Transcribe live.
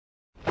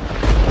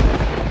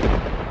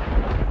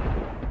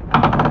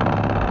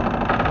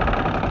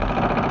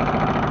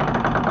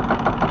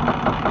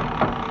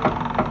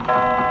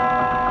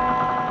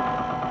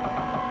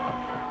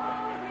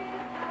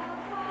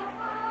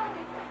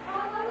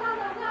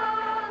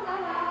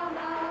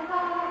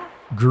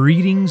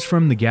Greetings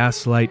from the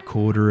gaslight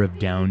quarter of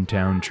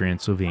downtown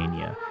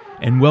Transylvania,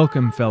 and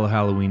welcome, fellow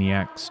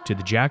Halloweeniacs, to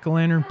the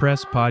Jack-O-Lantern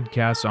Press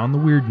podcast on the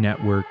Weird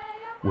Network,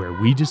 where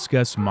we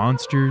discuss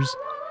monsters,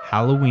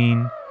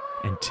 Halloween,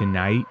 and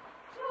tonight,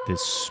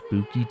 this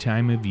spooky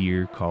time of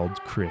year called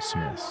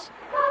Christmas.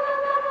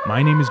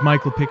 My name is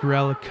Michael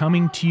Picarella,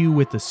 coming to you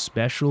with a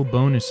special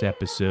bonus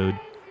episode,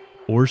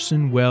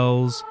 Orson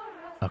Welles'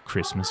 A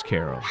Christmas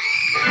Carol.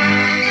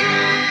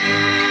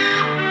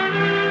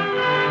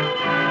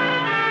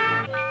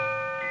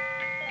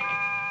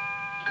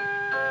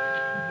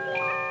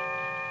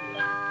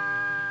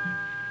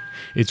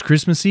 It's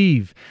Christmas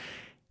Eve,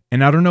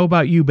 and I don't know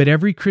about you, but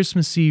every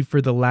Christmas Eve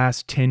for the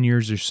last 10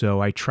 years or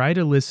so, I try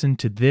to listen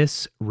to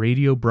this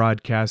radio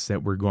broadcast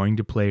that we're going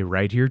to play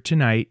right here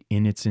tonight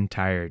in its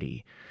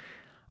entirety.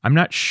 I'm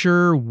not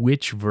sure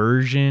which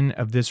version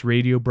of this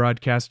radio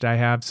broadcast I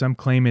have. Some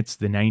claim it's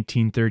the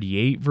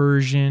 1938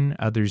 version.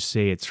 Others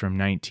say it's from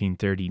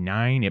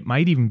 1939. It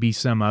might even be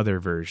some other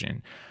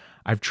version.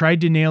 I've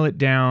tried to nail it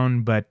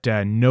down, but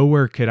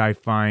nowhere could I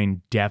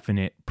find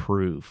definite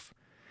proof.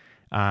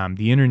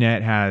 The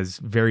internet has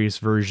various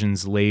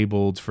versions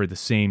labeled for the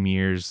same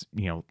years.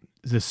 You know,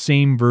 the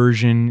same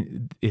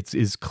version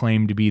is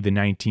claimed to be the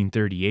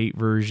 1938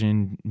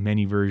 version.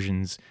 Many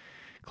versions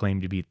claim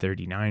to be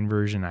 39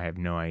 version. I have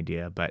no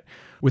idea. But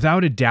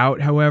without a doubt,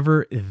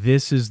 however,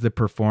 this is the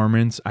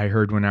performance I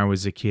heard when I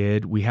was a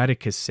kid. We had a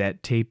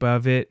cassette tape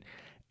of it,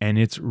 and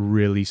it's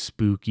really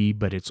spooky,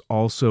 but it's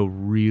also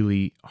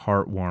really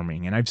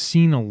heartwarming. And I've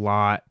seen a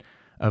lot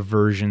of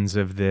versions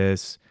of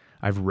this.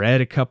 I've read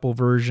a couple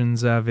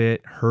versions of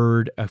it,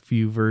 heard a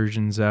few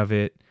versions of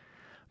it,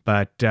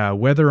 but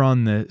whether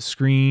on the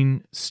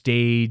screen,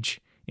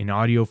 stage, in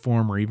audio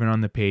form, or even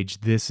on the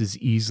page, this is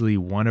easily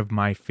one of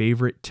my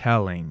favorite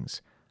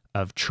tellings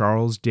of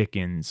Charles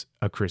Dickens'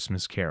 A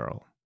Christmas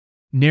Carol.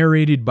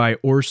 Narrated by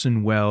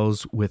Orson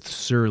Welles with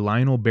Sir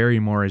Lionel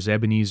Barrymore as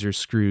Ebenezer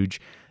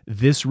Scrooge,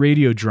 this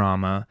radio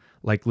drama,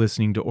 like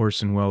listening to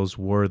Orson Welles'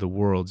 War of the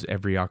Worlds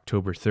every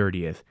October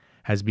 30th,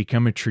 has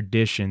become a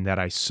tradition that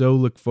I so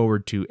look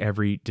forward to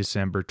every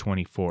December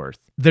 24th.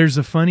 There's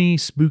a funny,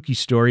 spooky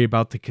story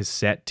about the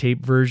cassette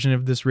tape version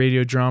of this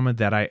radio drama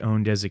that I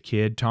owned as a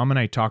kid. Tom and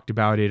I talked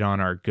about it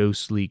on our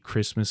Ghostly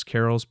Christmas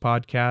Carols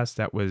podcast.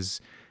 That was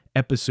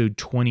episode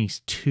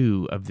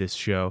 22 of this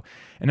show.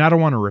 And I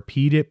don't want to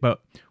repeat it,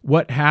 but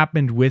what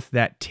happened with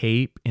that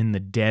tape in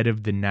the dead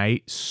of the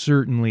night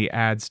certainly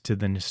adds to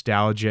the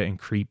nostalgia and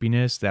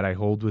creepiness that I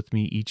hold with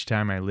me each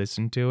time I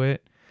listen to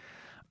it.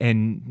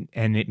 And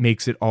it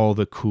makes it all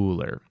the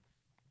cooler.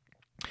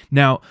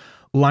 Now,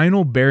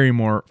 Lionel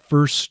Barrymore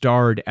first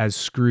starred as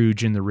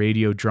Scrooge in the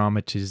radio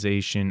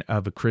dramatization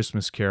of A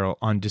Christmas Carol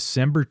on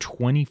December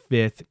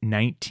 25th,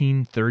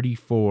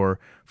 1934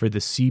 for the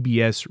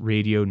CBS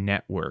radio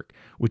network,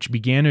 which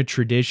began a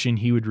tradition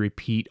he would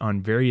repeat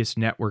on various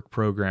network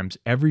programs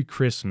every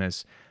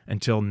Christmas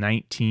until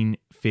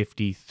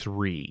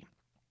 1953.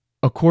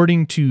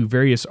 According to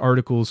various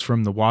articles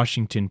from the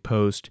Washington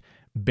Post,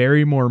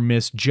 Barrymore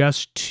missed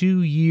just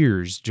 2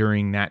 years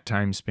during that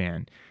time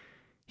span.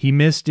 He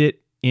missed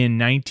it in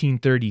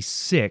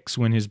 1936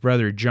 when his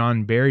brother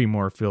John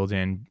Barrymore filled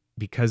in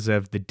because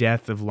of the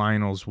death of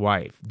Lionel's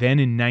wife. Then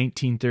in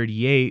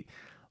 1938,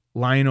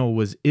 Lionel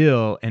was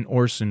ill and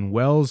Orson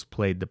Welles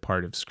played the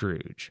part of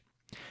Scrooge.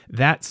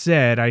 That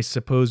said, I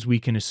suppose we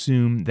can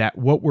assume that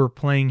what we're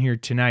playing here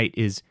tonight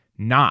is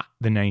not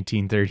the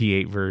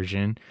 1938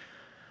 version.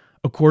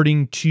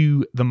 According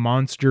to the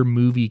Monster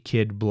Movie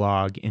Kid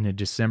blog in a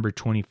December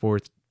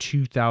 24th,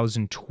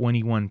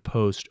 2021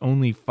 post,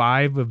 only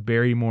 5 of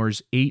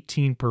Barrymore's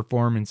 18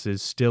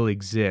 performances still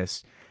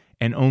exist,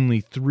 and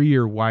only 3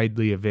 are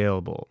widely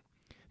available.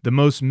 The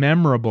most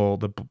memorable,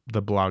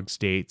 the blog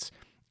states,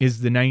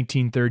 is the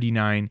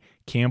 1939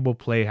 Campbell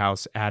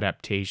Playhouse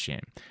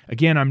adaptation.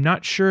 Again, I'm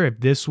not sure if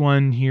this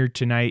one here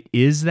tonight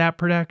is that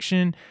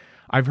production.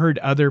 I've heard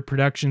other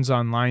productions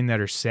online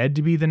that are said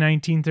to be the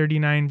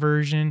 1939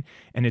 version,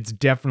 and it's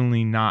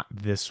definitely not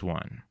this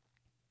one.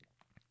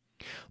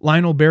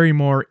 Lionel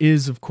Barrymore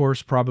is, of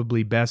course,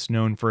 probably best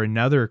known for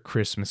another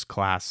Christmas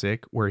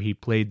classic where he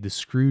played the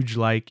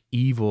Scrooge-like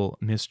evil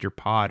Mr.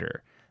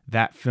 Potter.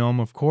 That film,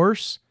 of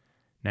course,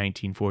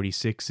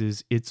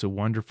 1946's It's a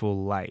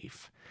Wonderful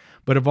Life.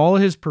 But of all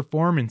his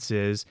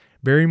performances,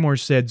 Barrymore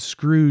said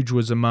Scrooge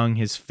was among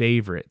his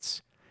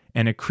favorites,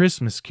 and A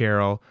Christmas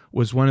Carol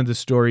was one of the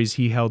stories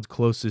he held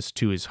closest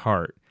to his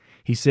heart.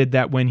 He said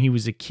that when he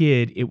was a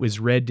kid, it was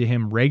read to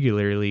him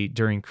regularly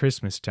during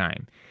Christmas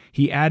time.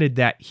 He added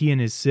that he and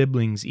his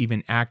siblings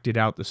even acted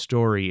out the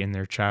story in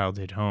their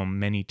childhood home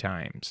many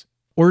times.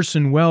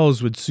 Orson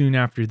Welles would soon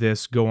after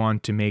this go on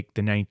to make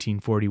the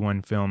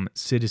 1941 film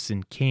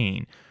Citizen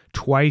Kane,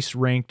 twice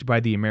ranked by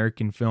the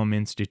American Film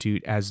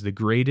Institute as the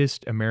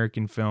greatest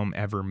American film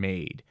ever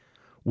made.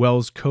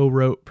 Welles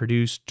co-wrote,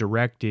 produced,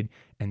 directed,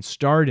 and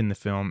starred in the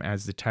film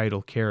as the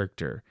title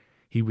character.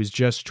 He was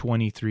just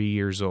 23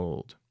 years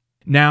old.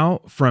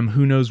 Now, from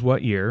who knows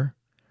what year,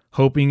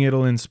 hoping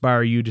it'll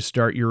inspire you to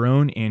start your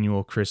own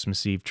annual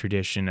Christmas Eve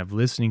tradition of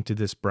listening to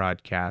this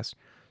broadcast,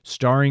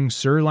 starring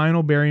Sir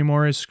Lionel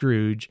Barrymore as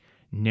Scrooge,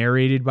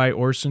 narrated by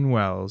Orson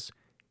Welles.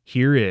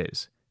 Here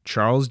is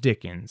Charles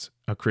Dickens'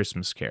 A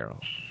Christmas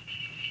Carol.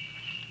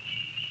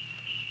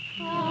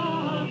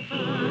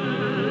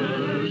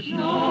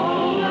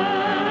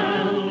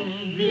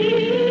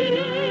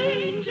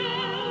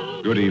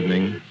 Good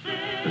evening.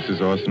 This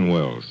is Orson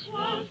Welles.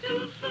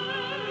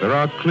 There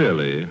are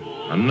clearly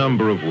a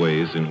number of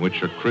ways in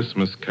which A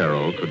Christmas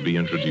Carol could be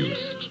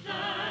introduced.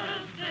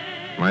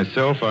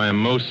 Myself, I am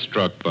most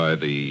struck by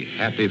the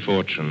happy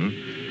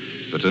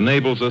fortune that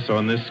enables us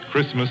on this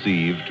Christmas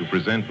Eve to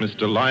present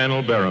Mr.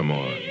 Lionel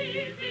Barrymore,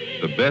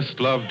 the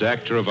best-loved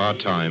actor of our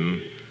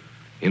time,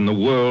 in the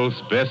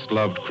world's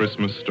best-loved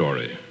Christmas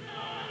story,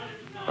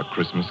 A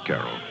Christmas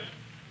Carol.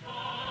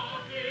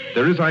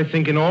 There is, I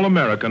think, in all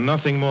America,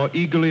 nothing more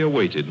eagerly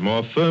awaited,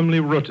 more firmly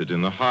rooted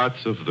in the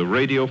hearts of the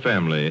radio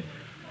family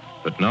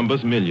that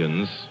numbers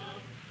millions,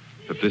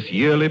 than this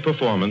yearly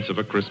performance of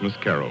A Christmas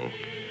Carol.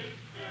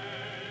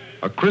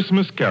 A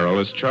Christmas Carol,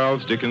 as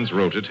Charles Dickens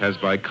wrote it, has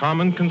by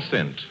common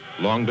consent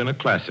long been a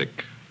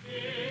classic.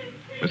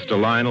 Mr.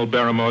 Lionel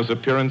Barrymore's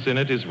appearance in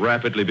it is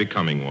rapidly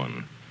becoming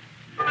one.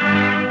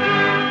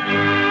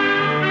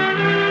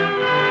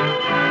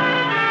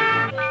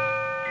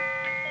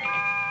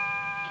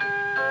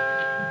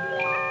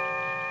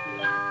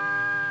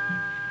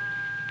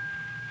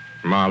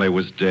 Marley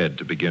was dead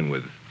to begin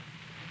with.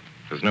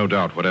 There's no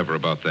doubt whatever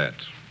about that.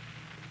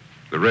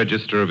 The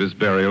register of his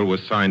burial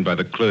was signed by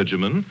the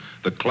clergyman,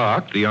 the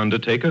clerk, the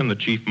undertaker, and the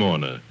chief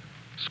mourner.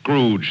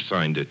 Scrooge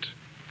signed it.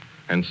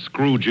 And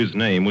Scrooge's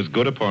name was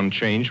good upon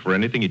change for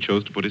anything he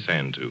chose to put his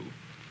hand to.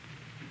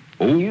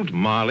 Old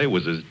Marley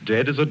was as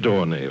dead as a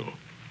doornail.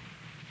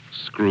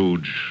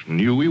 Scrooge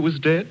knew he was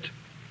dead?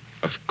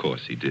 Of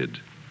course he did.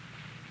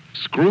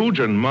 Scrooge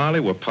and Marley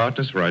were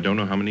partners for I don't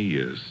know how many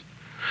years.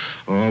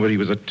 Oh, but he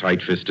was a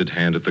tight-fisted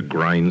hand at the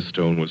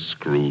grindstone, was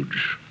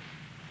Scrooge.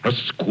 A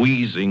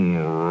squeezing,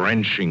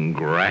 wrenching,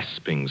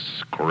 grasping,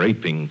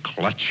 scraping,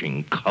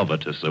 clutching,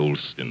 covetous old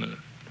sinner.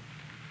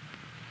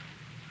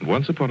 And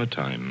once upon a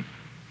time,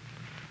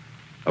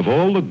 of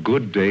all the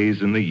good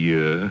days in the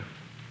year,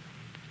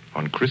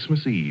 on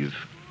Christmas Eve,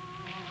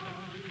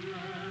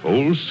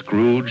 old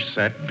Scrooge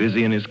sat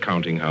busy in his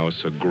counting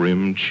house, a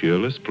grim,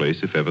 cheerless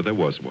place if ever there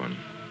was one.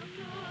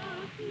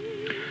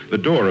 The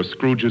door of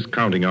Scrooge's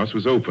counting house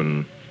was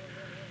open,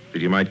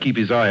 that he might keep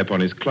his eye upon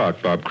his clerk,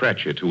 Bob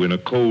Cratchit, who in a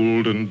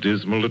cold and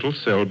dismal little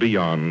cell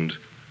beyond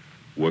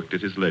worked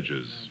at his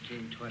ledgers.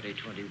 19, 20,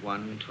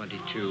 21,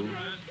 22.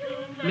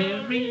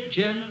 Merry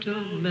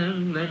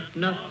gentlemen, let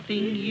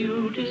nothing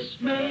you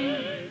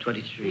dismay.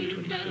 23,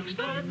 26,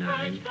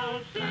 29.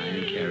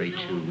 9, carry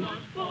 2.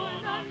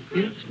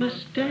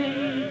 Christmas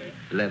Day.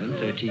 11,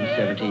 13,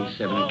 17,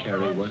 7,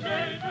 carry 1.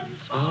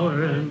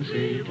 Hour and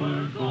 8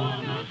 and 4.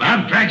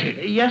 Bob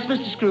Cratchit. Yes,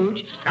 Mr.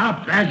 Scrooge?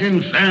 Stop that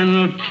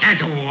infernal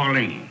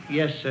caterwauling.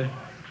 Yes, sir.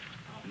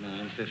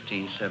 9,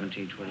 15,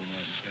 17,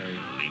 29, carry.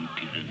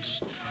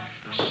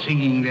 Impudence.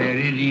 Singing their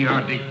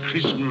idiotic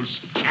Christmas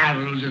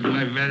carols at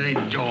my very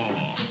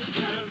door.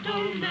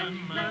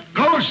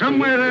 Go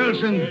somewhere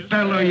else and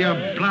bellow your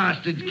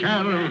blasted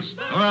carols,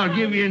 or I'll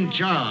give you in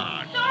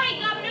charge. Sorry,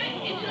 Governor.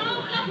 It's an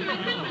old custom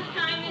at Christmas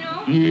time, you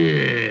know.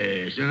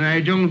 Yes, and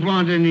I don't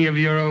want any of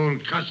your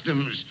old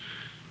customs.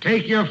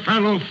 Take your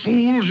fellow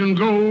fools and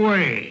go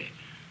away.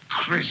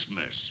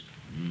 Christmas.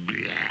 Blah.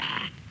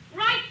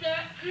 Right, sir.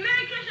 Merry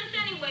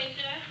Christmas anyway,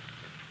 sir.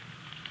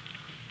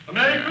 A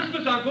Merry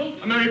Christmas,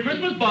 Uncle. A Merry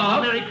Christmas,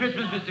 Bob. Merry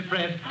Christmas, Mr.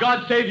 Fred.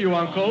 God save you,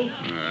 Uncle.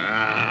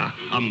 Ah,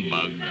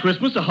 humbug.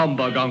 Christmas a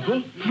humbug,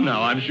 Uncle?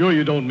 Now, I'm sure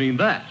you don't mean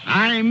that.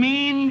 I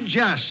mean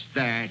just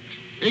that.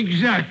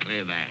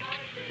 Exactly that.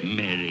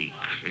 Merry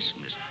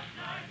Christmas.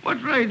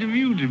 What right have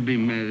you to be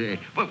merry?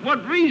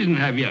 What reason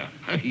have you?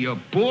 You're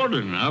poor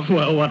enough.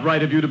 Well, what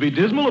right have you to be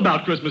dismal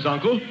about Christmas,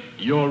 Uncle?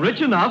 You're rich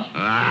enough.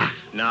 Ah,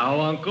 Now,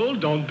 Uncle,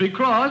 don't be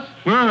cross.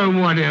 well,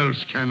 what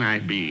else can I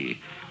be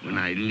when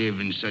I live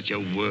in such a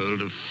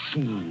world of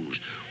fools?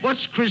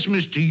 What's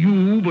Christmas to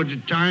you but a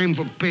time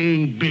for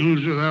paying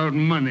bills without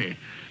money?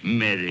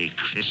 Merry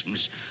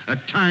Christmas. A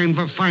time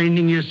for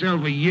finding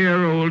yourself a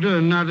year older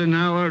and not an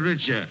hour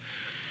richer.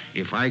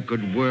 If I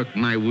could work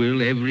my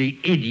will, every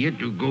idiot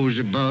who goes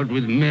about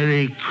with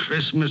Merry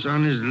Christmas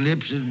on his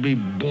lips would be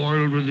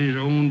boiled with his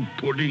own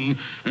pudding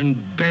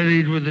and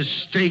buried with a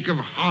stake of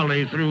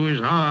holly through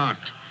his heart.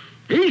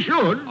 He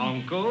should.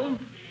 Uncle?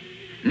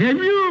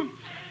 Nephew,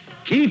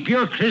 keep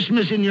your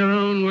Christmas in your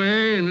own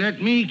way and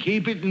let me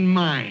keep it in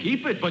mine.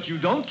 Keep it, but you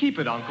don't keep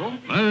it, Uncle.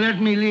 Well,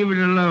 let me leave it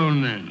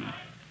alone then.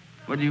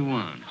 What do you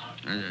want?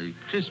 A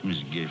Christmas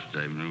gift,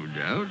 I've no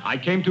doubt. I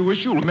came to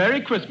wish you a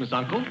Merry Christmas,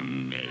 Uncle. A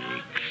Merry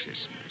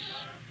Christmas.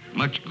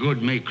 Much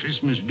good may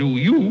Christmas do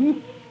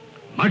you.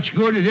 Much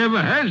good it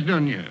ever has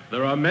done you.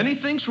 There are many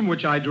things from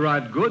which I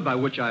derive good by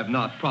which I have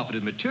not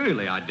profited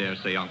materially, I dare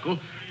say, Uncle.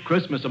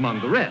 Christmas among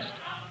the rest.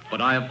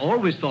 But I have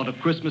always thought of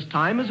Christmas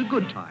time as a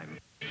good time.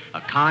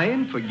 A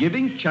kind,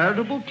 forgiving,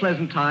 charitable,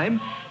 pleasant time.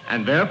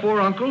 And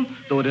therefore, Uncle,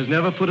 though it has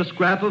never put a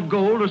scrap of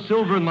gold or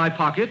silver in my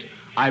pocket,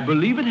 I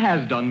believe it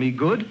has done me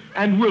good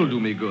and will do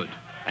me good.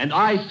 And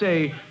I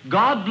say,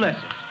 God bless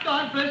it.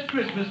 God bless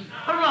Christmas.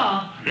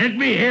 Hurrah! Let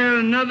me hear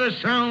another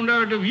sound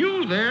out of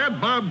you there,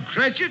 Bob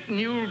Cratchit, and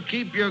you'll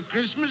keep your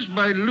Christmas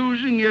by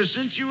losing your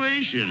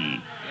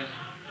situation.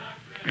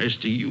 As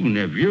to you,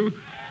 nephew,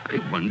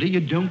 I wonder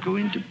you don't go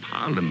into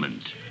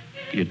Parliament.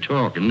 You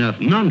talk enough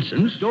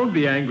nonsense. Don't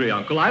be angry,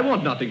 Uncle. I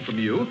want nothing from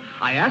you.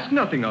 I ask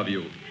nothing of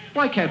you.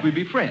 Why can't we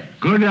be friends?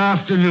 Good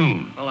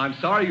afternoon. Well, I'm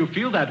sorry you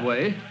feel that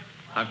way.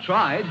 I've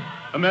tried.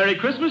 A Merry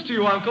Christmas to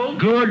you, Uncle.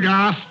 Good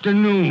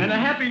afternoon. And a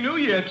Happy New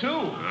Year, too.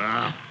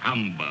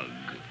 Humbug.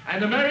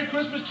 And a Merry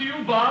Christmas to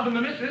you, Bob, and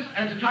the missus,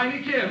 and to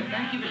Tiny Tim.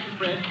 Thank you, Mr.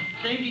 Fred.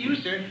 Same to you,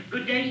 sir.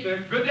 Good day,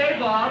 sir. Good day,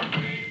 Bob.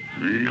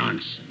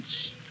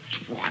 Nonsense.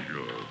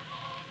 Twaddle.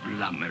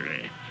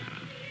 Blummery.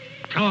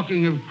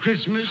 Talking of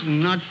Christmas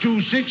and not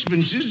 2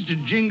 sixpences to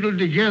jingle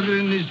together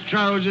in his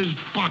trousers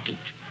pocket.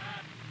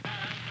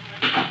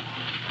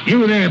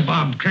 You there,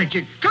 Bob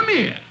Cratchit. Come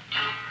here.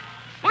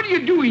 What are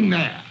you doing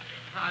there?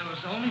 I was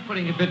only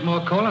putting a bit more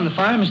coal on the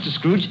fire, Mr.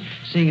 Scrooge,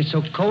 seeing it's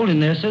so cold in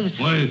there, sir.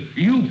 Well,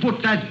 you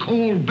put that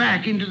coal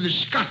back into the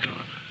scuttle.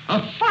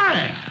 A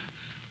fire.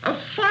 A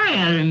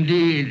fire,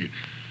 indeed.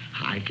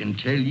 I can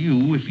tell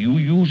you, if you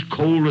use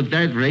coal at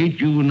that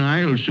rate, you and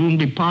I will soon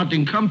be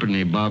parting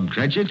company, Bob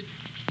Cratchit.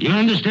 You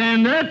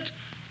understand that?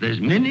 There's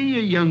many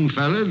a young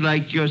fella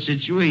like your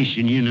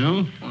situation, you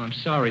know. Oh, I'm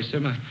sorry, sir.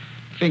 My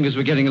fingers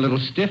were getting a little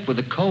stiff with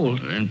the cold.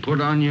 Then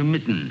put on your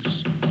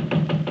mittens.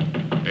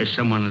 There's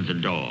someone at the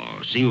door.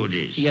 See who it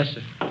is. Yes,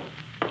 sir.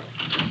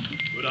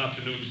 Good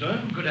afternoon,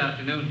 sir. Good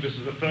afternoon. This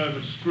is the firm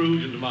of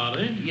Scrooge and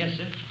Marley. Yes,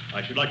 sir.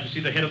 I should like to see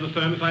the head of the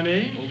firm, if I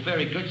may. Oh,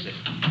 very good, sir.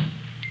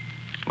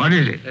 What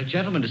is it? A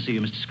gentleman to see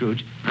you, Mr.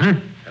 Scrooge. Huh?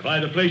 Have I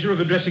the pleasure of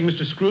addressing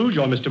Mr. Scrooge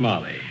or Mr.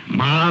 Marley?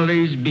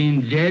 Marley's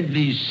been dead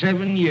these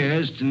 7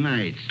 years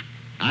tonight.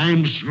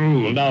 I'm Well,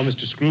 Scrooge. now,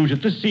 Mr. Scrooge,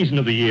 at this season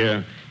of the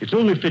year, it's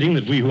only fitting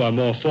that we who are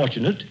more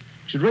fortunate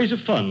should raise a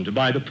fund to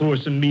buy the poor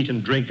some meat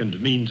and drink and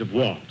means of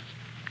warmth.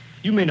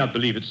 You may not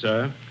believe it,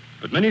 sir,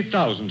 but many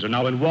thousands are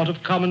now in want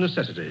of common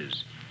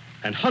necessities,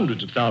 and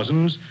hundreds of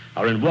thousands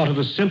are in want of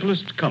the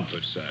simplest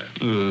comfort, sir.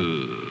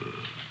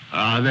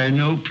 Are there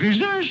no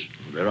prisoners?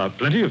 There are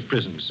plenty of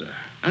prisons, sir.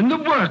 And the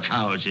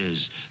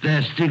workhouses?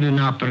 They're still in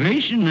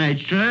operation, I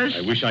trust.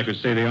 I wish I could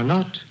say they are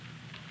not,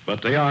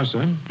 but they are,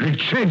 sir. The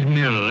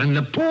treadmill and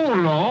the poor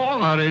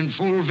law are in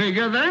full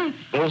vigor, then?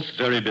 Both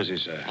very busy,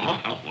 sir.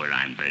 Oh, well,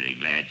 I'm very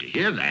glad to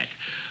hear that.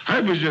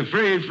 I was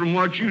afraid from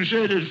what you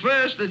said at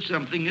first that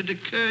something had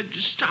occurred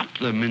to stop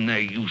them in their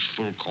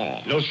useful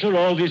cause. No, sir,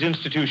 all these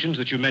institutions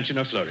that you mention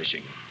are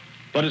flourishing.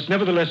 But it's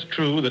nevertheless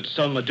true that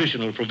some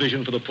additional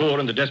provision for the poor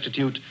and the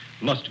destitute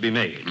must be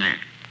made. Nah.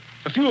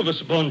 A few of us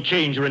upon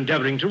change are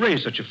endeavoring to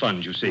raise such a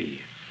fund, you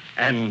see.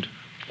 And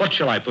what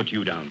shall I put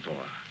you down for?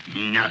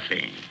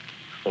 Nothing.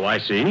 Oh, I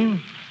see.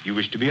 You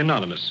wish to be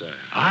anonymous, sir.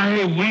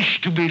 I wish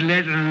to be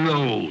let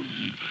alone.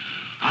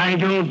 I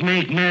don't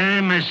make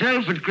merry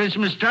myself at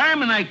Christmas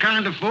time, and I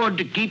can't afford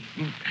to keep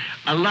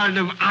a lot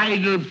of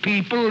idle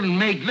people and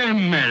make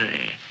them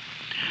merry.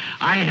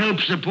 I help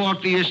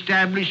support the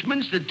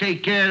establishments that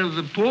take care of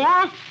the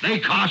poor. They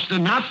cost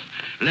enough.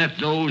 Let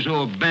those who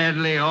are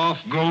badly off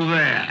go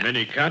there.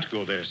 Many can't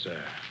go there, sir.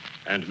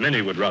 And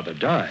many would rather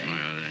die.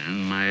 Well,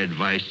 then, my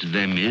advice to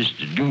them is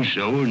to do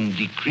so and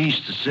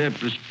decrease the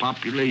surplus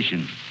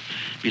population.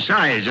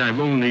 Besides,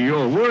 I've only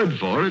your word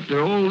for it that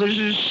all this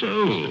is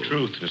so. The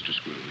truth, Mr.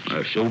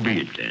 Scrooge. So be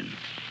it, then.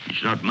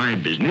 It's not my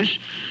business.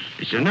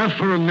 It's enough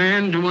for a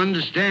man to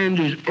understand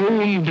his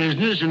own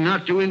business and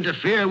not to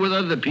interfere with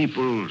other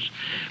people's.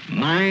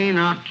 Mine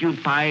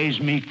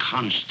occupies me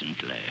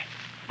constantly.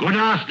 Good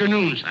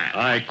afternoon, sir.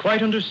 I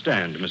quite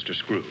understand, Mr.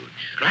 Scrooge.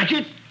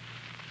 Cratchit,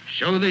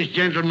 show this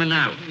gentleman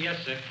out.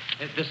 Yes, sir.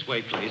 This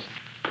way, please.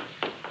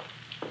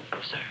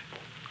 Sir,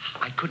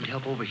 I couldn't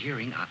help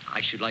overhearing.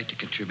 I should like to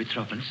contribute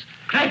threepence.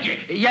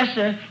 Cratchit! Yes,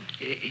 sir.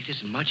 It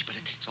isn't much, but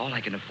it's all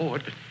I can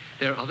afford. But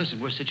there are others in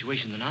worse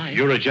situation than I.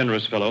 You're a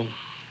generous fellow.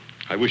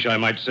 I wish I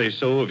might say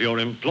so of your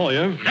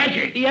employer.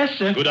 Cratchit! Yes,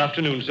 sir. Good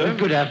afternoon, sir.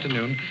 Good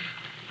afternoon.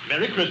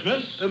 Merry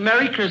Christmas.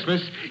 Merry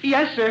Christmas.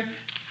 Yes, sir.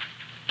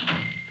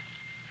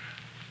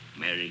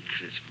 Merry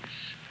Christmas.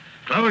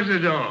 Close the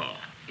door.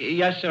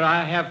 Yes, sir.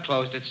 I have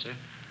closed it, sir.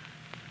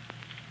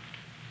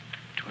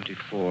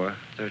 24,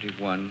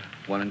 31,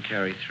 1 and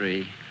carry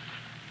 3.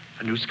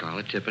 A new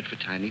scarlet tippet for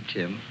Tiny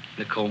Tim.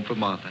 And a comb for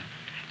Martha.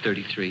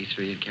 33,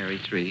 3 and carry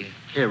 3.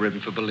 Hair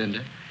ribbon for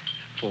Belinda.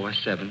 4,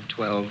 7,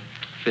 12,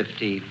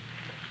 15.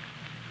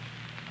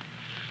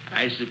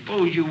 I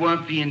suppose you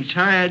want the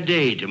entire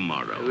day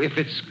tomorrow. If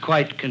it's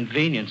quite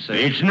convenient, sir.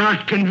 It's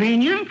not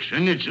convenient,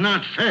 and it's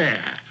not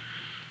fair.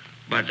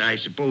 But I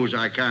suppose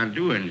I can't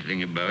do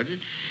anything about it.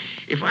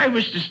 If I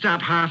was to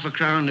stop half a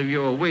crown of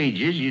your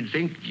wages, you'd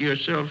think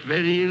yourself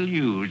very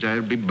ill-used,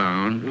 I'll be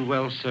bound.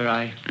 Well, sir,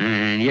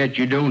 And yet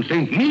you don't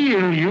think me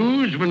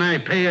ill-used when I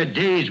pay a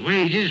day's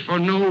wages for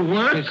no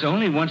work? It's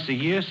only once a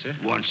year, sir.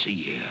 Once a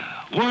year.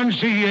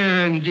 Once a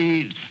year,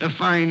 indeed. A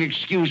fine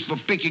excuse for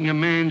picking a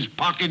man's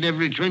pocket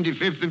every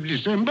 25th of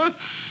December.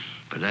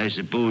 But I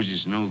suppose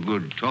it's no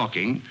good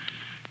talking.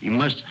 You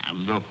must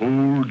have the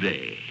whole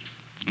day.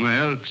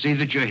 Well, see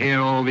that you're here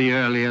all the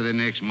earlier the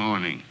next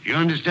morning. You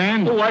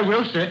understand? Oh, I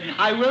will, sir.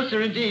 I will, sir,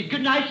 indeed.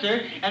 Good night,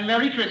 sir, and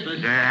Merry Christmas.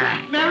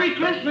 Merry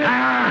Christmas!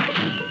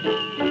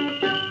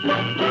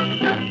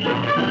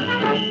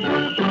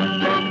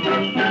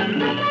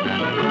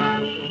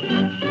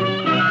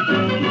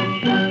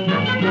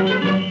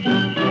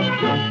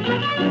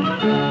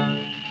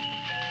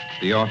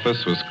 The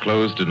office was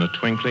closed in a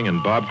twinkling,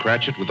 and Bob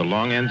Cratchit, with the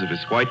long ends of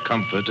his white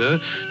comforter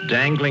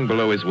dangling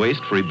below his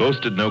waist, for he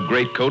boasted no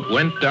greatcoat,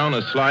 went down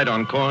a slide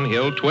on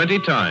Cornhill 20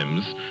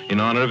 times in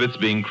honor of its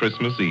being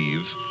Christmas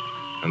Eve,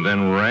 and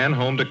then ran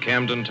home to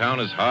Camden Town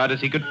as hard as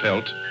he could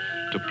pelt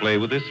to play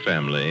with his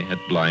family at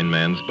Blind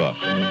Man's Buff.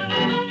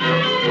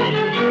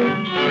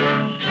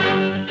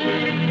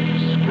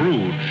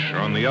 Scrooge,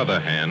 on the other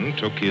hand,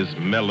 took his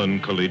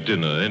melancholy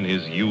dinner in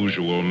his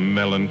usual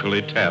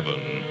melancholy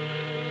tavern.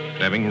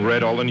 Having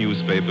read all the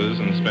newspapers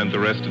and spent the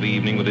rest of the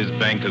evening with his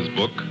banker's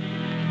book,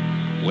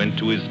 went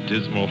to his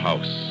dismal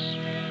house.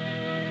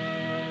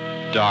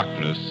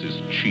 Darkness is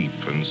cheap,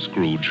 and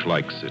Scrooge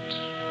likes it.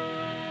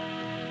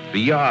 The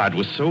yard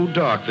was so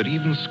dark that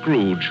even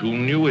Scrooge, who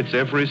knew its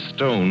every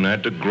stone,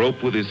 had to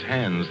grope with his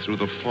hands through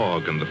the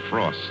fog and the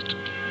frost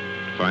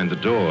to find the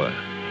door.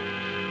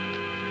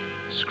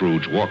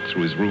 Scrooge walked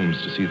through his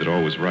rooms to see that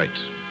all was right.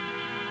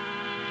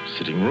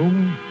 Sitting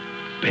room,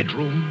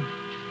 bedroom,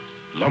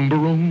 lumber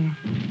room,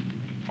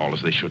 all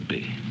as they should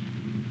be.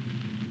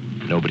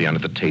 Nobody under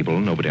the table,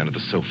 nobody under the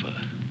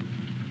sofa,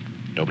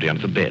 nobody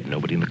under the bed,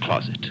 nobody in the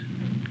closet.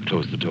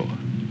 Closed the door,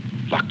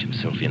 locked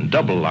himself in,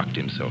 double locked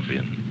himself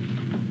in,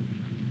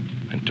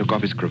 and took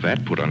off his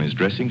cravat, put on his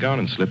dressing gown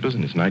and slippers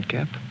and his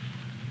nightcap,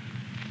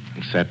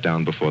 and sat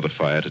down before the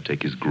fire to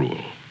take his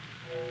gruel.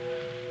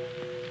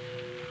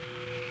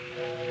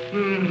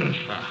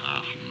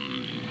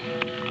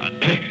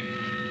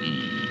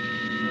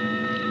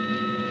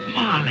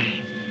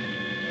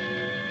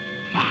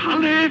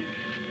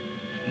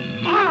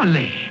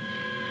 Marley.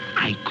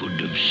 I could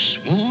have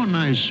sworn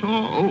I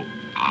saw...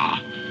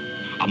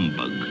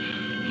 humbug.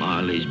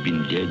 Marley's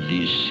been dead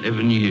these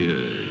 7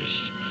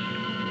 years.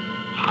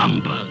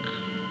 Humbug.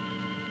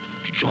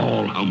 It's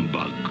all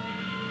humbug.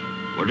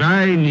 What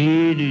I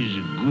need is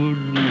a good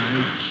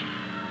night's...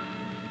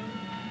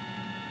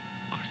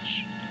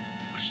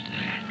 What's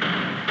that?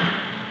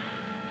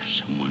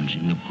 Someone's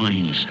in the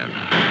wine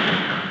cellar.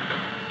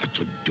 But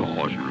the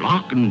door's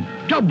locked and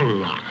double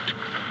locked.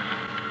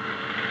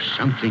 It's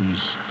coming.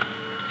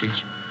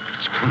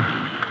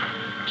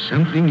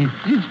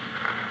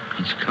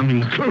 It's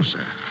coming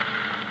closer.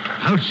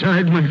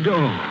 Outside my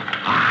door.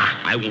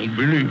 I won't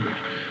believe it.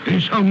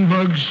 It's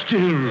humbug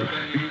still.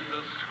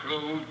 Ebenezer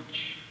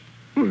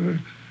Scrooge.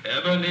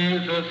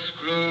 Ebenezer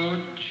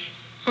Scrooge.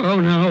 Oh,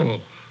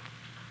 no.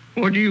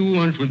 What do you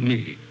want with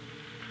me?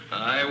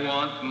 I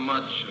want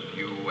much of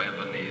you,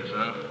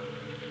 Ebenezer.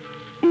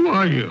 Who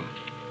are you?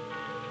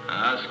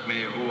 Ask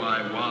me who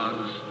I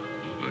was.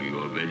 Well,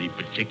 you're very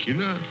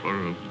particular for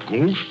a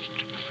ghost.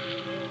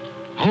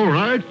 All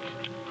right.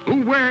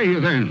 Who were you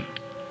then?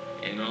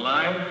 In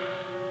life,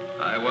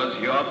 I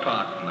was your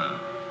partner,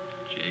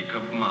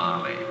 Jacob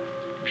Marley.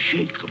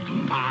 Jacob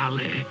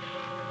Marley.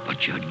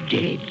 But you're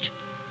dead.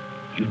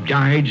 You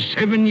died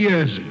 7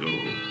 years ago.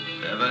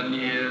 7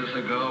 years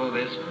ago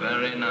this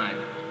very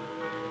night.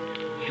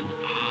 You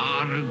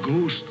are a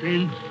ghost,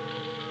 then?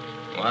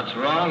 What's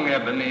wrong,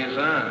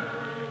 Ebenezer?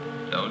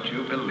 Don't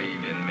you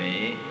believe in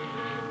me?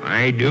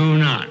 I do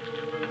not.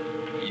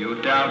 You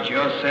doubt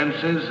your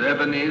senses,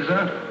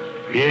 Ebenezer?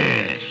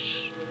 Yes,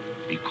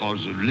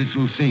 because a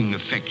little thing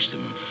affects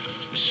them.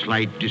 A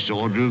slight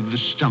disorder of the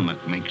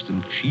stomach makes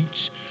them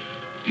cheats.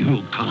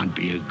 You can't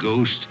be a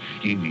ghost.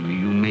 You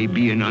may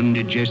be an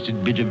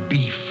undigested bit of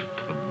beef,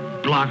 a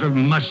blot of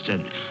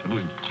mustard,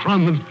 a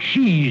crumb of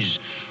cheese,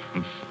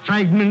 a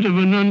fragment of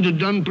an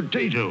underdone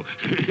potato.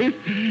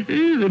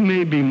 There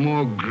may be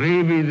more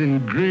gravy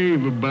than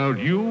grave about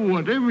you,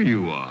 whatever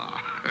you are.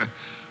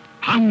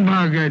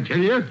 Humbug, I tell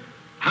you.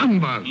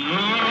 Humbug.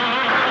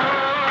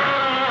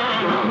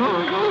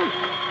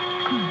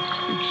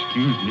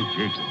 Excuse me,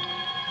 Jacob.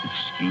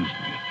 Excuse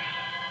me.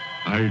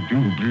 I do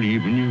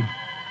believe in you.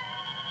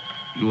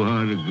 You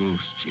are a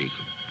ghost,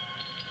 Jacob.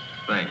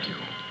 Thank you.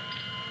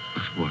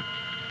 But what?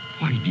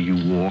 Why do you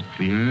walk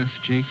the earth,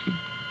 Jacob?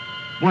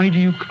 Why do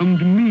you come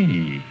to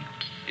me?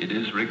 It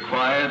is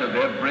required of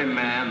every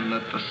man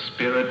that the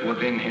spirit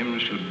within him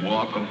should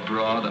walk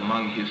abroad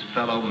among his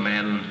fellow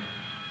men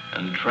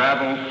and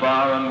travel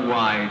far and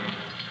wide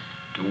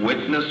to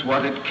witness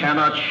what it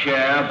cannot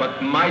share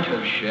but might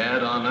have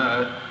shared on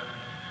earth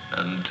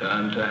and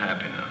turn to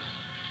happiness.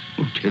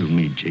 Oh, tell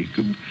me,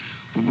 Jacob,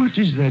 What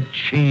is that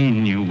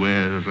chain you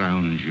wear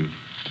around you?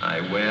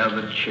 I wear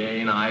the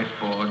chain I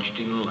forged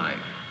in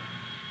life.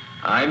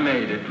 I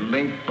made it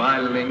link by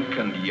link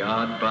and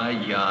yard by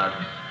yard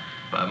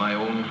by my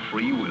own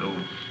free will.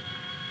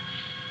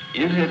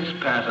 Is its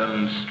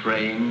pattern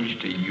strange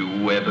to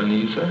you,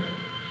 Ebenezer?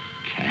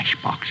 Cash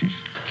boxes,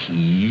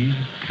 keys,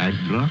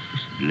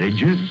 padlocks,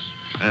 ledgers,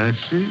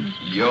 purses.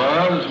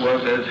 Yours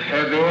was as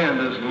heavy and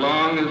as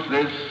long as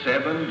this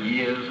 7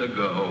 years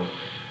ago.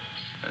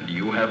 And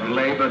you have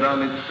labored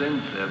on it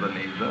since,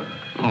 Ebenezer.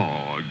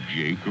 Oh,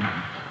 Jacob,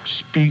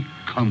 speak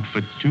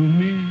comfort to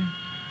me.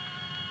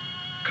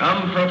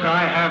 Comfort I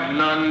have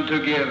none to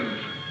give.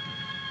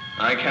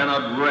 I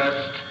cannot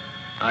rest,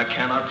 I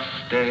cannot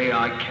stay,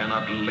 I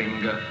cannot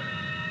linger.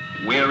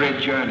 Weary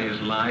journeys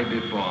lie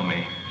before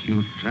me.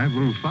 You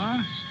travel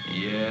fast?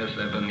 Yes,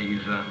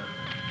 Ebenezer,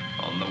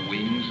 on the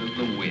wings of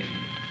the wind.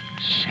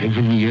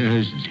 7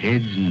 years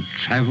dead and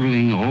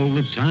traveling all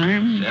the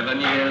time? 7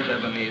 years,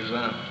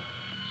 Ebenezer.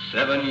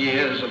 7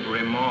 years of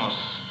remorse.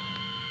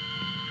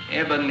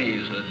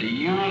 Ebenezer, do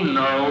you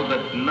know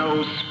that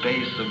no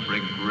space of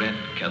regret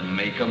can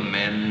make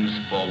amends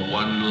for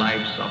one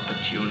life's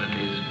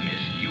opportunities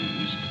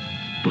misused?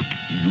 But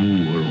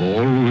you were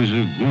always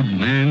a good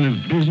man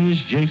of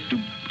business, Jacob.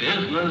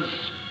 Business?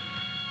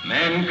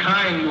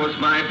 Mankind was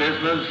my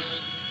business.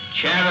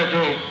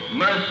 Charity,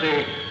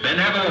 mercy,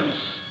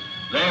 benevolence,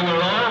 they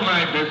were all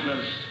my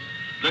business.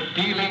 The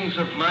dealings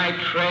of my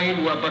trade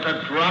were but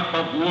a drop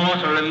of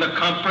water in the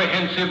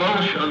comprehensive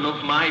ocean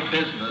of my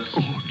business.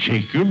 Oh,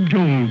 Jacob,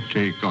 don't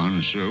take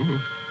on so.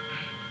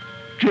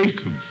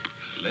 Jacob.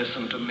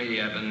 Listen to me,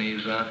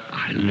 Ebenezer.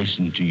 I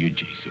listen to you,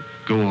 Jacob.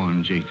 Go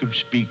on, Jacob,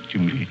 speak to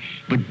me.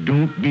 But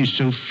don't be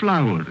so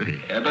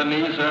flowery.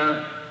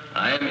 Ebenezer,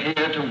 I am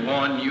here to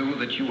warn you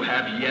that you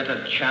have yet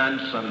a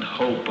chance and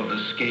hope of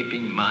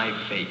escaping my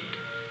fate.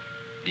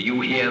 Do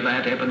you hear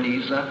that,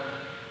 Ebenezer?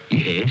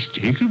 Yes,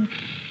 Jacob.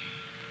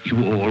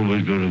 You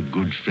always were a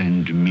good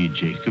friend to me,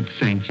 Jacob.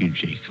 Thank you,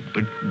 Jacob.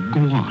 But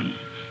go on.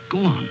 Go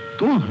on.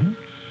 Go on.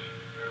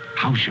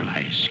 How shall I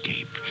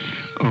escape?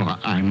 Oh,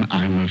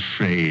 I'm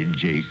afraid,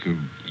 Jacob.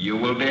 You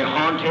will be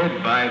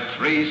haunted by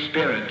 3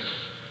 spirits.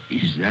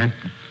 Is that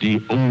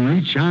the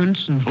only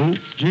chance and hope,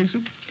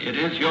 Jacob? It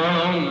is your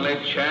only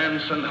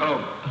chance and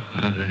hope.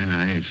 Well, then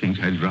I think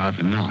I'd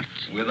rather not.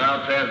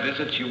 Without their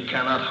visit, you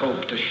cannot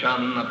hope to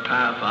shun the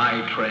path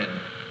I tread.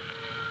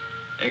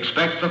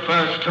 Expect the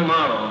first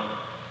tomorrow,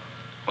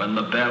 when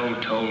the bell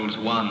tolls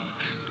 1.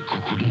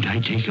 Couldn't I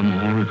take them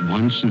all at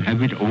once and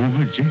have it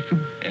over,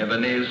 Jacob?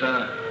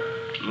 Ebenezer,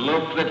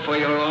 look that for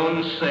your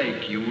own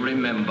sake you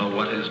remember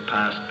what has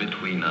passed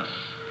between us.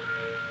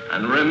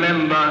 And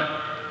remember,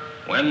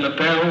 when the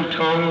bell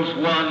tolls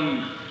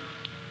 1,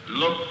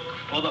 look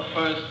for the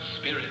first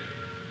spirit.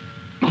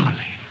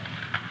 Marley.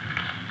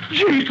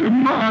 Jacob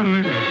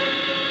Marley.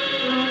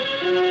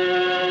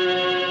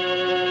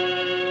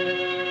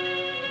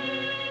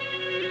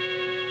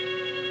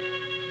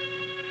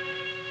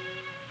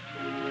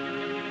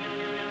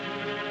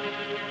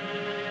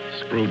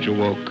 Scrooge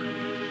awoke.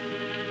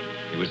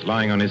 He was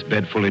lying on his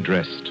bed fully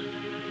dressed.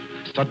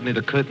 Suddenly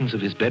the curtains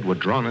of his bed were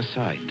drawn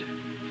aside.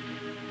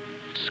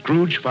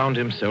 Scrooge found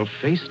himself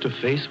face to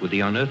face with the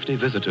unearthly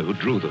visitor who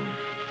drew them.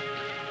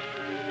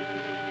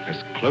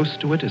 As close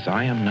to it as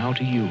I am now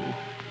to you.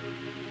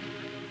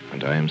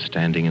 And I am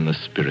standing in the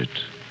spirit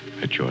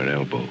at your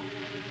elbow.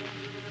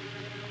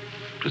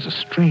 It was a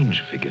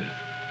strange figure,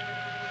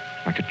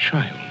 like a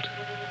child.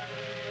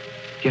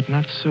 Yet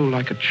not so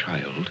like a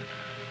child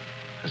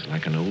as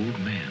like an old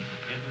man.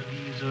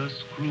 Ebenezer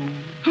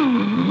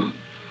Scrooge.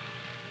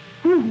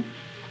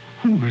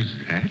 Who was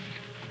that?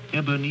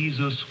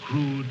 Ebenezer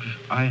Scrooge,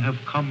 I have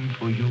come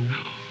for you.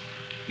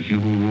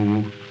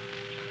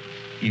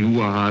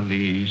 You are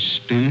the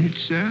spirit,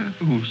 sir,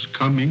 whose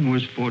coming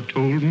was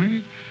foretold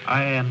me?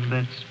 I am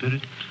that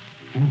spirit.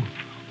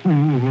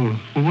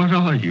 What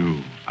are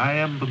you? I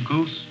am the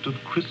ghost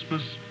of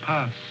Christmas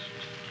past.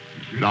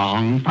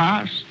 Long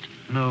past?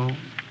 No,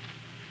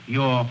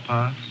 your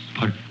past.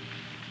 But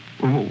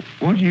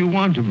what do you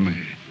want of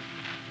me?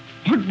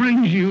 What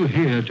brings you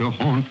here to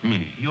haunt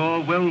me? Your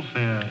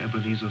welfare,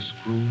 Ebenezer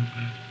Scrooge.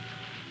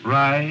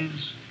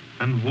 Rise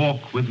and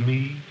walk with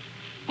me.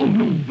 Oh,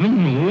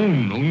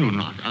 no,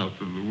 not out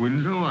of the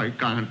window. I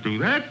can't do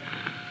that.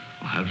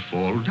 I'll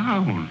fall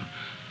down.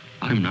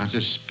 I'm not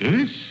a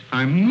spirit.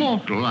 I'm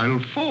mortal.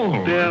 I'll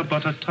fall. Bear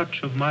but a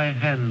touch of my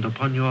hand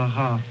upon your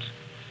heart,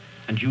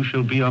 and you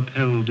shall be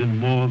upheld in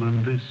more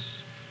than this.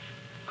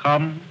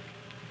 Come,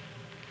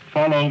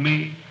 follow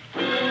me.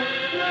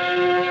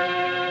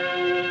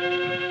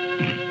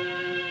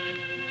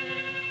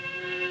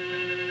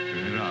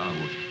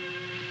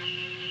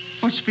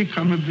 What's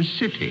become of the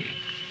city?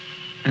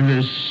 And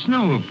there's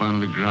snow upon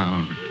the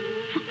ground.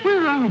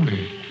 Where are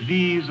we?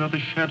 These are the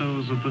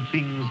shadows of the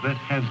things that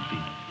have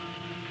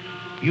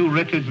been. You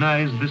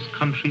recognize this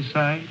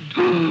countryside?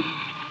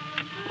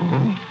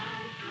 Oh,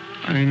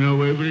 I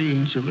know every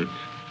inch of it.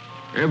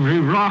 Every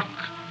rock,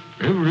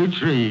 every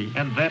tree.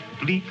 And that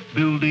bleak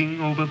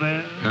building over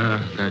there?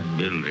 That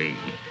building.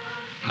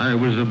 I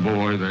was a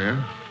boy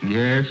there.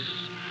 Yes,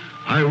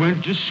 I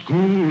went to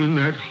school in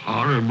that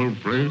horrible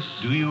place.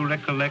 Do you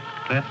recollect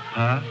that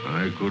path?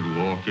 I could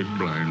walk it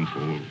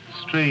blindfold.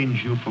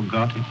 Strange you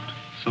forgot it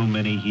so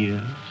many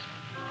years.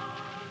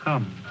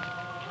 Come,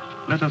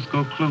 let us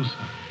go closer.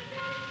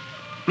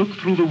 Look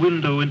through the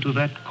window into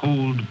that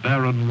cold,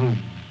 barren room.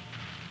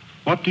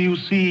 What do you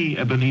see,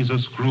 Ebenezer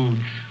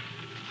Scrooge?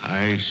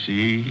 I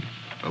see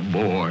a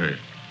boy.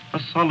 A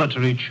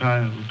solitary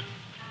child,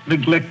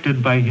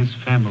 neglected by his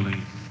family,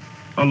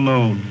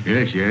 alone.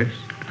 Yes,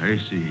 I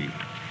see.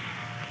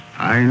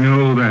 I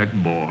know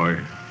that boy.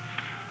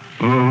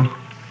 Oh,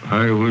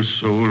 I was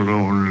so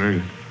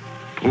lonely.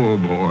 Poor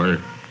boy.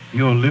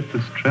 Your lip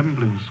is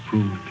trembling,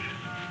 Scrooge.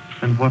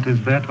 And what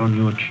is that on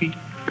your cheek?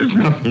 It's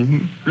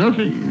nothing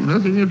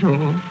at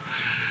all.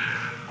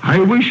 I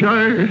wish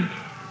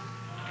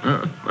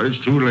it's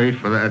too late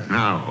for that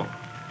now.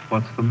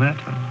 What's the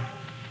matter?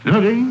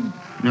 Nothing.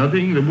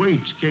 The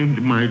waits came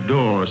to my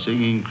door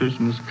singing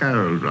Christmas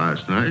carols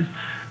last night.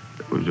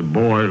 There was a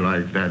boy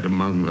like that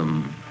among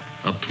them.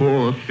 A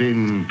poor,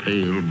 thin,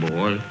 pale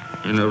boy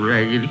in a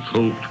ragged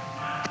coat.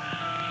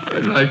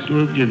 I'd like to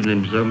have given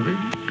him something,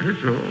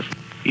 that's all.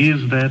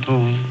 Is that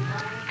all?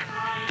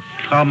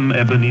 Come,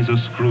 Ebenezer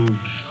Scrooge.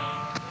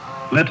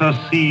 Let us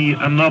see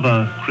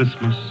another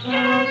Christmas.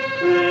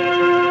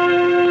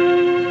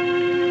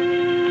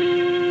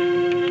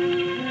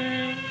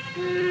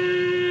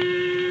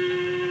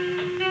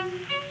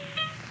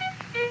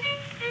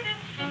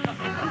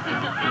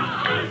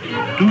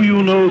 Do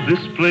you know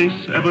this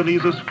place,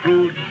 Ebenezer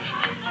Scrooge?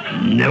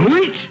 Know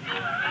it?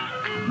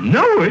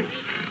 Know it?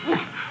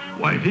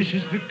 Why, this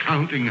is the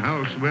counting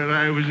house where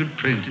I was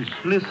apprentice.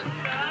 Listen.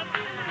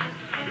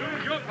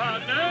 Choose your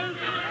partners.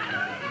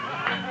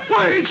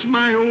 Why, it's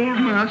my old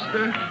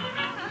master.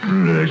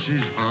 Bless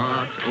his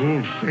heart,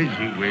 old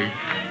Fezziwig.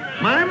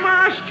 My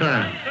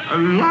master,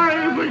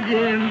 alive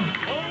again,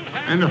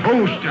 and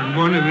host at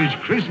one of his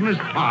Christmas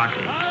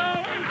parties.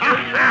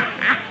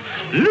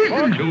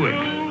 Listen to it.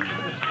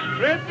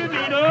 Thread the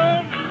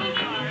needle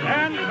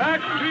and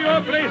back to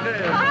your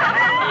places.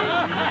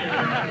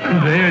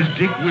 And there's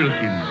Dick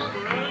Wilkins.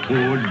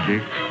 Poor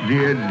Dick.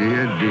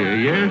 Dear,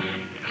 yes?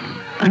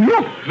 And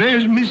look,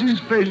 there's Mrs.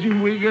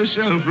 Fezziwig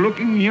herself,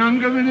 looking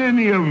younger than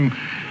any of them.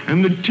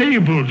 And the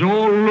tables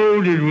all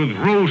loaded with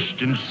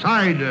roast and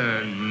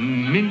cider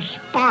and mince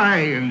pie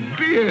and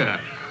beer.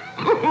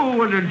 Oh,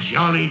 what a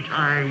jolly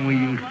time we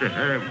used to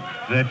have.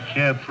 That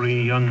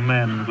carefree young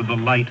man with the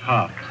light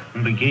heart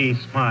and the gay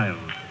smile.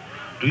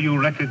 Do you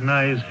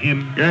recognize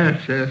him?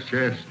 Yes.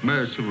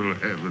 Merciful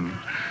heaven.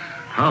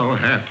 How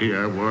happy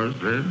I was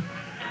then.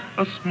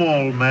 A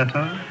small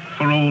matter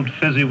for old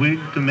Fezziwig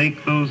to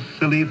make those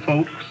silly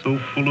folks so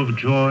full of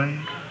joy.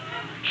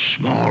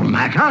 Small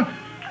matter?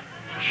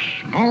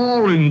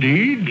 Small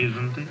indeed.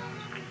 Isn't it?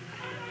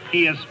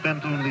 He has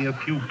spent only a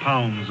few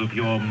pounds of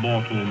your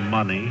mortal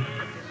money.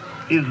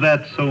 Is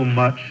that so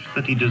much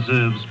that he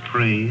deserves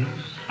praise?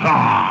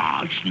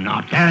 It's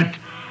not that.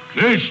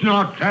 It's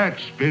not that,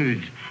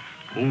 Spirit.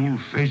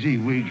 Old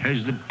Fezziwig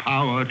has the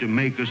power to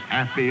make us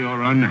happy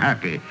or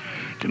unhappy,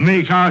 to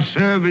make our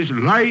service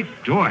light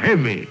or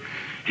heavy.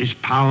 His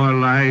power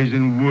lies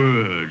in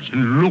words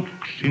and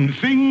looks, in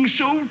things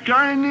so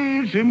tiny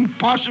it's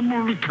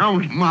impossible to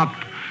count them up.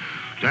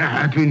 The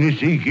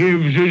happiness he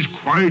gives is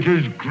quite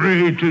as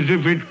great as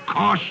if it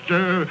cost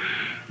her...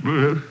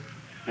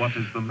 What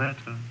is the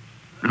matter?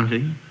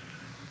 Nothing.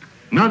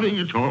 Nothing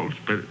at all,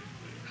 Spirit.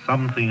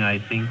 Something, I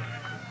think.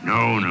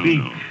 No.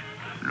 Speak.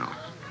 No.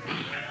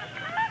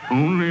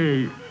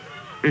 Only,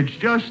 it's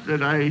just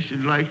that I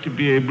should like to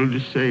be able to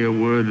say a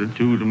word or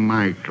two to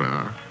my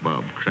clerk,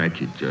 Bob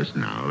Cratchit, just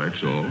now,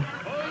 that's all.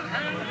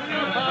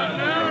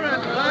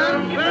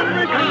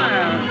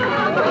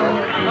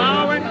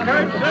 Now in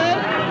curtsy.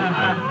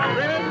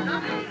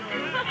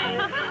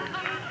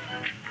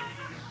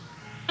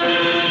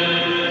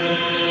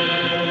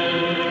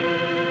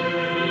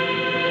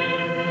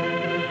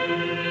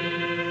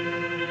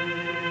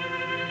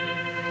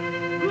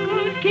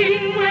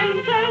 King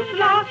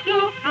Wenceslas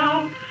looked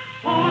out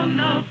on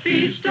the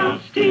feast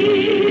of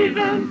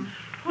Stephen,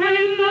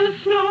 when the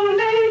snow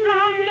lay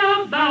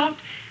round about,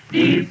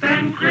 deep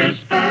and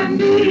crisp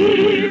and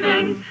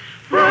even.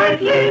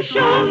 Brightly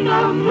shone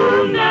the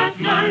moon that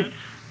night,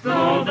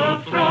 though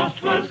the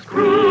frost was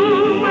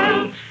cruel,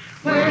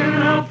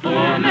 when a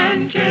poor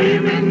man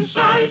came in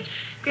sight,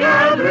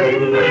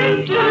 gathering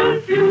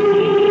winter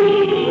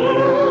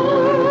fuel.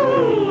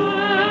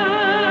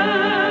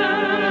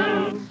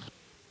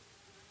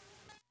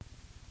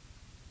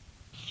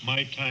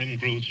 My time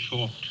grows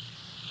short,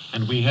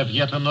 and we have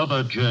yet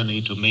another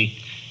journey to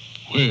make.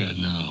 Where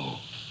now?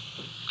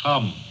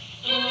 Come.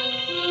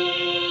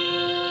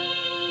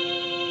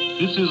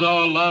 This is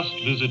our last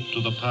visit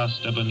to the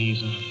past,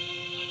 Ebenezer.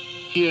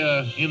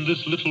 Here, in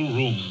this little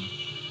room,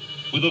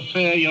 with a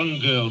fair young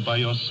girl by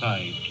your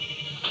side.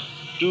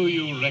 Do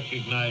you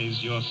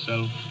recognize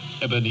yourself,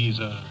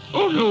 Ebenezer?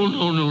 Oh,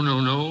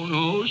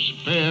 no.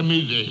 Spare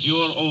me this.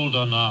 You're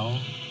older now,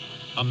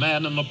 a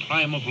man in the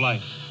prime of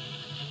life.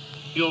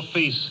 Your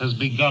face has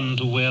begun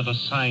to wear the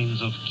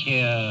signs of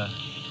care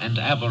and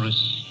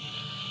avarice.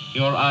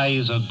 Your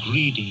eyes are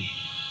greedy,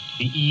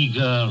 the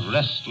eager,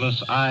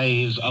 restless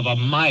eyes of a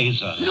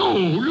miser. No,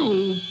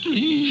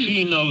 please.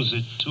 She knows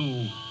it,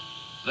 too,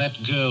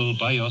 that girl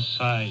by your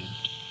side.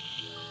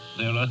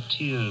 There are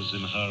tears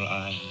in her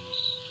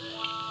eyes.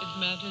 It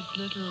matters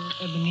little,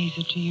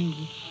 Ebenezer, to you.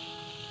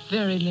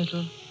 Very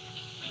little.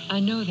 I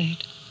know that.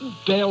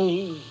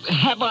 Belle,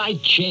 have I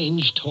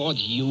changed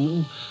towards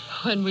you?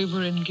 When we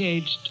were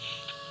engaged,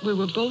 we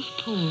were both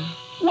poor.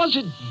 Was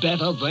it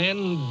better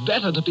then?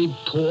 Better to be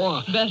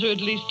poor? Better at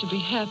least to be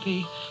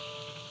happy.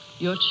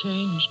 You're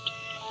changed.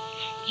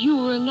 You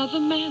were another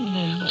man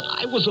then.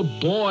 I was a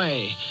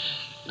boy.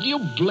 Do you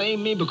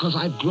blame me because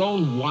I've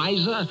grown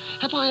wiser?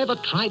 Have I ever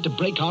tried to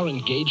break our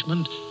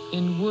engagement?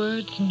 In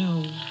words,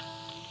 no.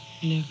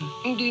 Never.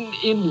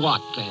 In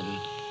what, then?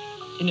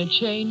 In a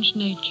changed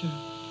nature.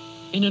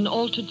 In an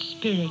altered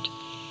spirit.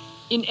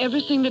 In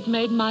everything that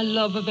made my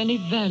love of any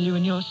value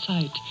in your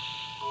sight.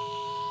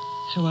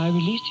 So I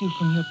release you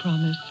from your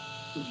promise.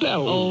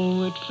 Belle.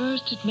 Oh, at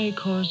first it may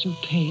cause you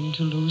pain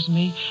to lose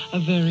me, a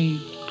very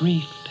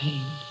brief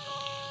pain.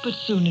 But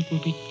soon it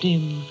will be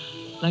dim,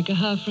 like a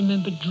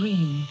half-remembered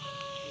dream,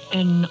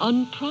 an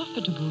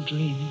unprofitable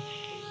dream,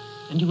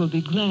 and you will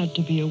be glad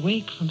to be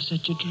awake from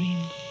such a dream.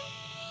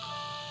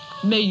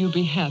 May you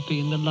be happy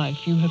in the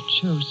life you have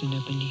chosen,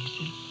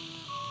 Ebenezer,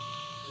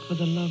 for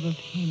the love of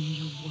him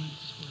you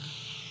once were.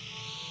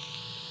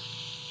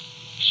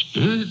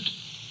 Spirit,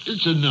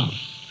 it's enough.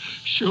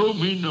 Show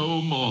me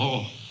no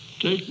more.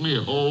 Take me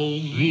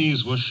home.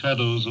 These were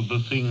shadows of the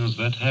things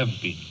that have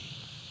been.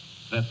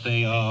 That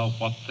they are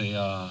what they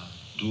are.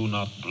 Do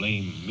not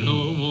blame me.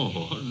 No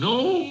more.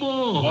 No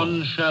more.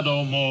 One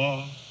shadow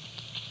more.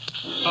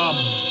 Come.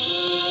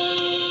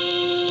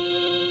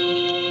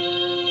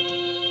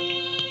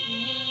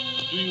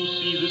 Do you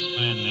see this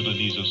man,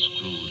 Ebenezer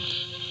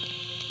Scrooge?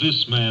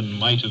 This man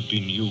might have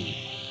been you,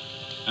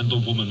 and the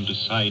woman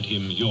beside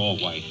him your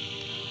wife,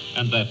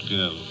 and that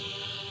girl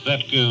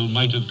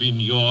might have been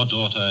your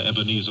daughter,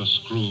 Ebenezer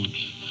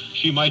Scrooge.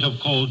 She might have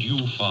called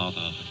you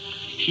father.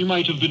 She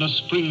might have been a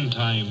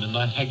springtime in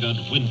the haggard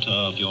winter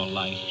of your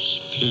life.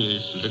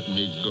 Please let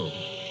me go.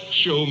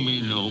 Show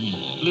me no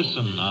more.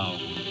 Listen now,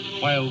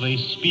 while they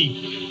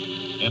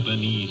speak,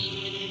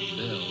 Ebenezer.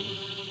 Belle,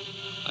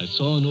 I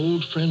saw an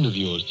old friend of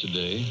yours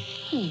today.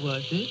 Who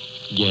was it?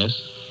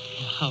 Yes.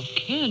 How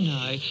can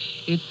I?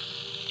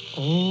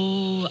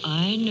 Oh,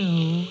 I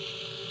know.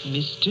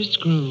 Mr.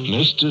 Scrooge.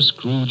 Mr.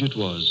 Scrooge it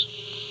was.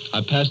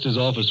 I passed his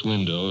office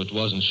window. It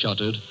wasn't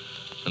shuttered,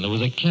 and there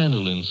was a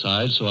candle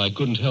inside, so I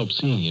couldn't help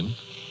seeing him.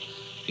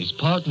 His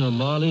partner,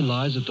 Marley,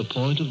 lies at the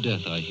point of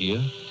death, I hear.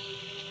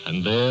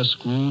 And there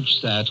Scrooge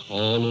sat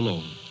all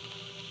alone.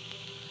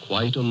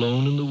 Quite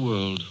alone in the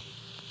world,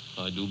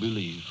 I do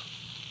believe.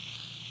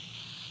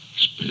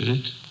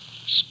 Spirit,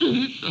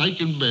 I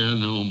can bear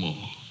no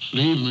more.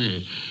 Leave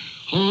me.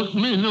 Haunt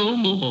me no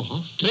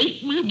more.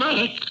 Take me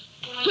back.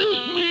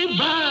 Take me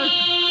back.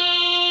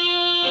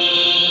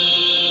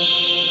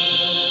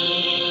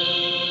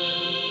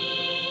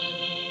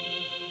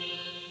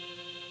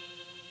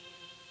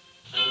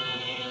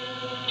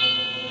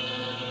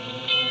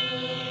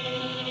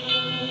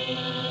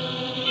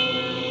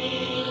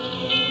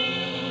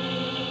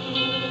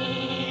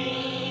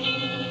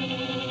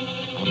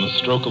 On the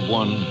stroke of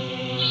one,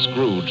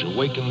 Scrooge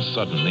awakened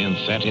suddenly and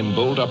sat him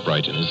bolt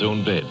upright in his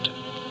own bed.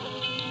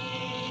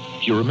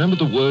 He remembered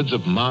the words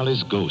of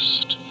Marley's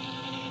ghost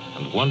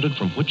and wondered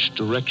from which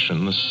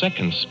direction the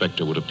second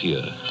specter would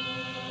appear.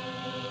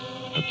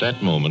 At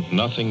that moment,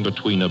 nothing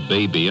between a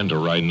baby and a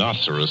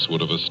rhinoceros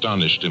would have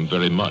astonished him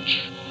very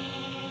much.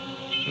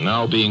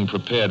 Now being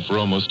prepared for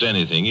almost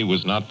anything, he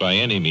was not by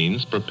any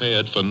means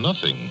prepared for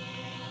nothing.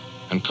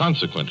 And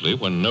consequently,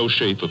 when no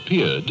shape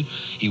appeared,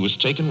 he was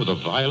taken with a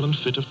violent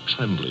fit of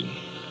trembling.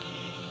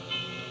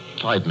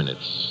 5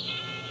 minutes,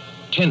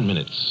 10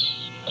 minutes,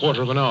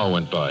 quarter of an hour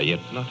went by, yet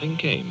nothing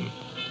came.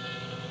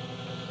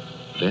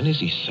 Then, as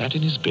he sat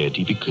in his bed,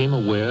 he became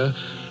aware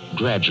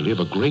gradually of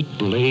a great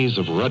blaze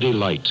of ruddy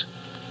light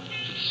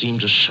that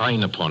seemed to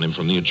shine upon him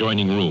from the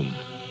adjoining room.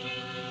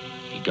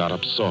 He got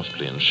up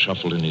softly and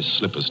shuffled in his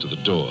slippers to the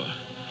door.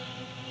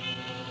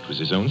 It was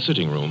his own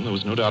sitting room, there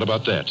was no doubt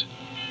about that.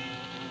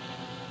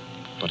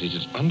 But it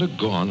had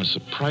undergone a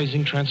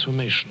surprising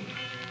transformation.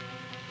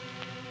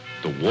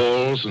 The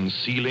walls and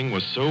ceiling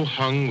were so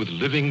hung with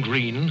living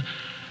green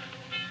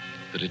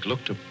that it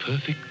looked a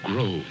perfect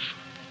grove.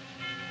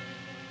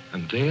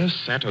 And there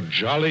sat a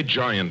jolly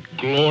giant,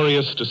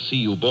 glorious to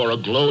see, who bore a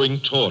glowing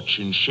torch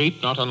in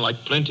shape not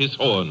unlike Plenty's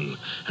horn,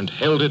 and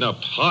held it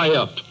up, high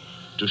up,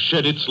 to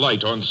shed its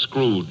light on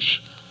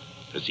Scrooge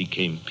as he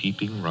came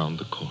peeping round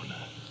the corner.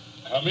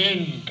 Come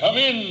in,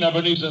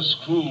 Ebenezer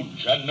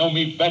Scrooge, and know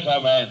me better,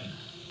 man.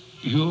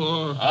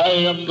 You're... I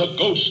am the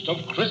ghost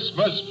of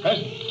Christmas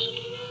present.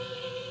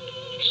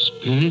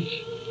 Spirit,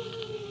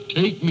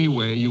 take me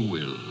where you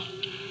will.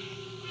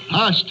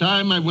 Last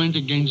time I went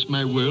against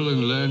my will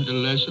and learned a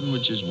lesson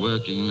which is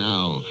working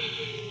now.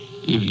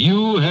 If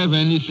you have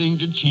anything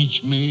to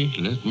teach me,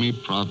 let me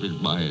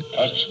profit by it.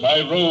 Touch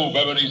my robe,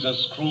 Ebenezer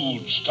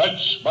Scrooge.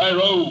 Touch my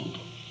robe.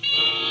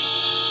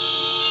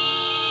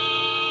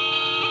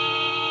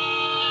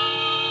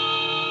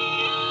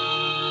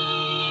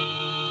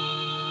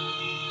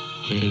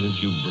 Where have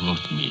you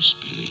brought me,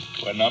 Spirit?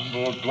 To an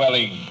humble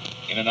dwelling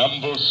in an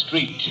humble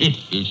street.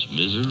 It's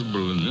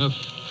miserable enough.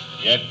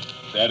 Yet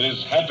there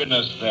is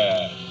happiness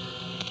there.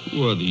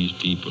 Who are these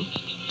people?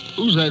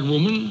 Who's that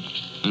woman?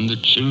 And the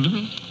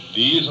children?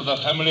 These are the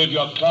family of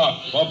your clerk,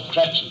 Bob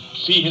Cratchit.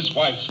 See his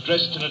wife,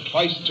 dressed in a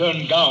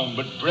twice-turned gown,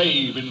 but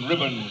brave in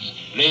ribbons,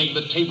 laying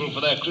the table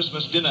for their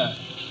Christmas dinner.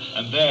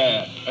 And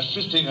there,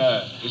 assisting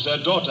her, is her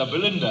daughter,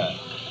 Belinda.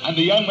 And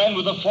the young man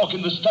with a fork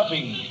in the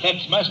stuffing,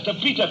 that's Master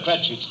Peter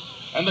Cratchit.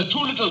 And the two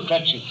little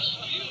Cratchits.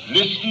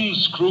 Listen,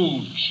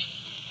 Scrooge,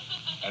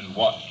 and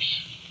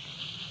watch.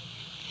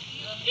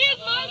 Here's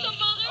Martha,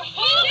 Mother.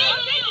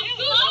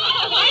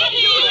 Quiet,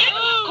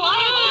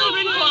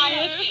 children,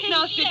 quiet.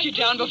 Now sit you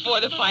down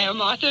before the fire,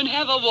 Martha, and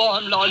have a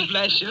warm, Lord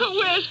bless you.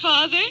 Where's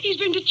Father? He's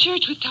been to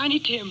church with Tiny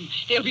Tim.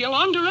 They'll be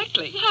along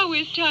directly. How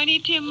is Tiny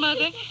Tim,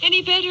 Mother?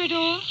 Any better at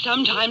all?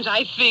 Sometimes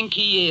I think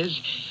he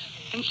is.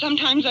 And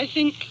sometimes I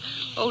think,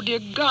 oh, dear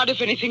God,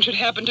 if anything should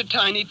happen to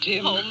Tiny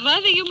Tim. Oh,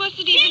 Mother, you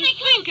mustn't even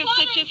think of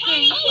such a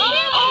thing.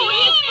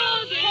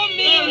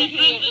 Merry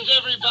Christmas,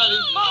 everybody.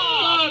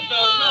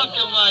 Martha,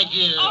 welcome, my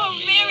dear. Oh,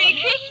 Merry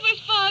Christmas,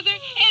 Father,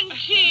 and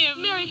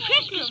Tim. Merry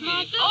Christmas,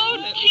 Martha.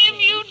 Oh, Tim,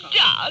 you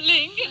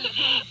darling.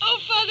 Oh,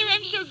 Father,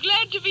 I'm so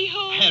glad to be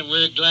home. And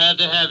we're glad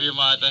to have you,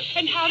 Martha.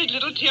 And how did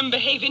little Tim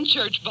behave in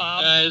church,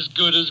 Bob? As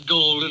good as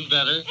gold and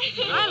better.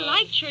 I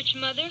like church,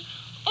 Mother.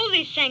 Oh,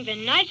 they sang the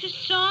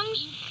nicest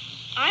songs.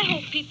 I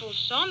hope people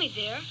saw me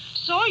there.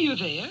 Saw you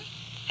there?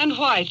 And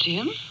why,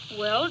 Tim?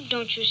 Well,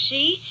 don't you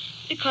see?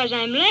 Because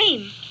I'm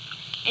lame.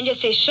 And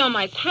if they saw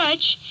my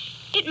crutch,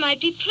 it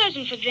might be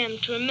pleasant for them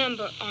to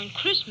remember on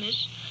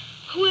Christmas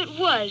who it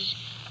was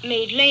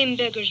made lame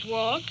beggars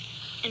walk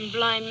and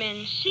blind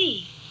men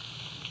see.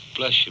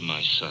 Bless you,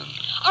 my son.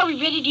 Are we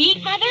ready to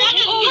eat, Mother?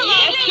 Oh,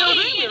 yes,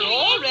 children, we're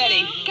all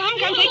ready. Come,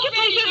 take your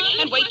places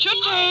and wait your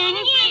turn.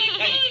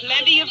 There's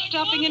plenty of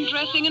stuffing and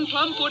dressing and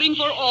plum pudding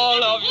for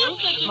all of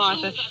you.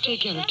 Martha,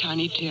 take care of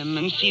Tiny Tim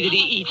and see that he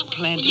eats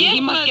plenty. Yes,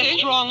 he must Mother. get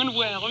strong and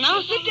well.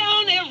 Now sit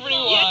down,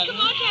 everyone. Yes, come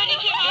on, Tiny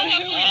Tim. I'll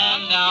help you.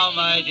 And now,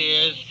 my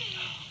dears.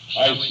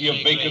 I see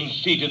a vacant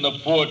seat in the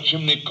poor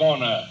chimney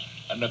corner,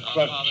 and a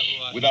crutch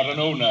without an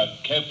owner,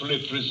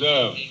 carefully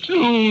preserved.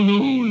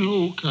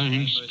 No,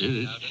 kind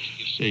Spirit.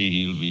 Say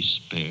he'll be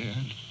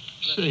spared.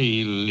 Say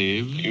he'll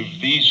live. If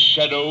these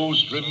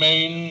shadows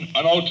remain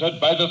unaltered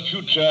by the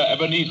future,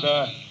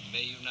 Ebenezer,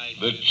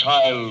 the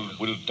child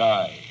will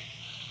die.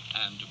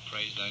 And to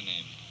praise thy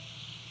name.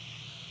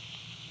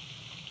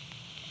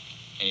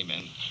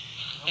 Amen.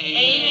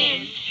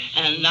 Amen.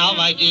 And now,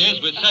 my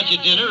dears, with such a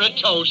dinner, a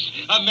toast.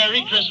 A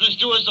Merry Christmas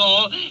to us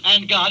all,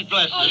 and God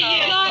bless us.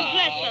 God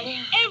bless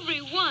us,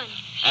 everyone.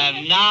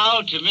 And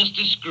now to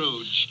Mr.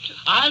 Scrooge.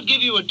 I'll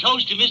give you a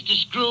toast to Mr.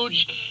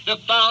 Scrooge, the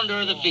founder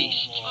of the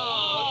feast.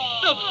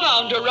 The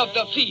founder of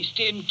the feast,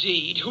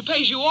 indeed, who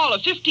pays you all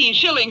of 15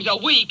 shillings a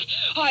week.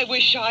 I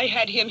wish I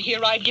had him here.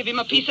 I'd give him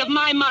a piece of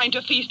my mind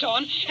to feast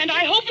on, and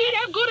I hope he'd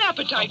have good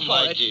appetite for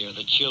My it. dear,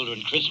 the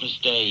children, Christmas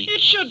Day.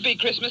 It should be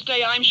Christmas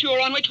Day, I'm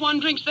sure, on which one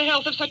drinks the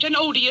health of such an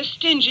odious,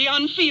 stingy,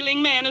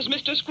 unfeeling man as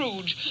Mr.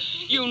 Scrooge.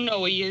 You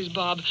know he is,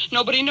 Bob.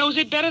 Nobody knows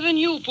it better than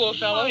you, poor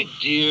fellow. My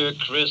dear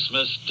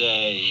Christmas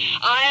Day.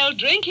 I'll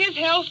drink his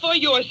health for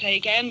your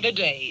sake and the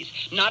day's,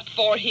 not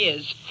for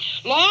his.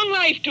 Long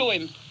life to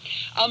him.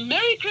 A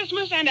Merry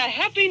Christmas and a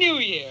Happy New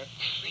Year.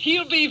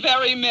 He'll be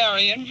very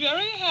merry and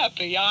very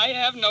happy, I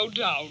have no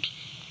doubt.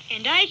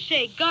 And I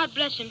say God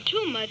bless him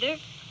too, Mother,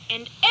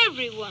 and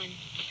everyone.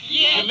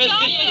 Yes, To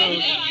Mr.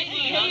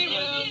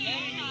 Scrooge.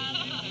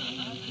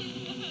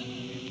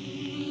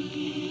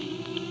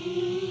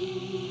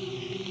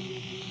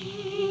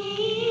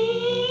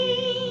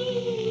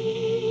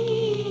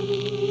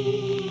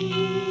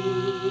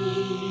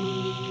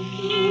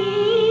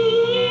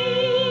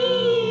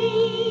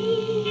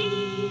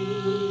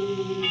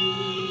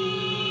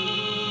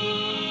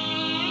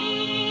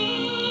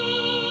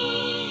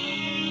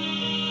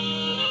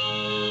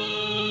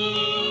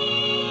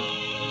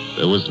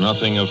 There was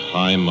nothing of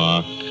high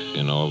mark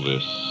in all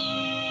this.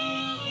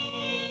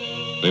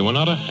 They were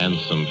not a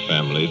handsome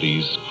family,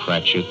 these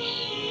Cratchits.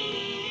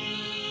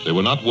 They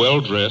were not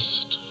well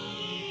dressed.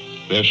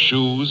 Their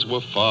shoes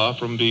were far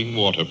from being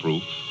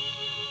waterproof.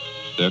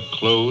 Their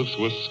clothes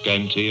were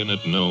scanty and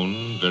had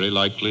known, very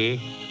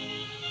likely,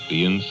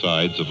 the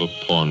insides of a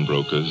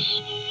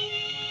pawnbroker's.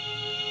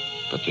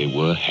 But they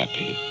were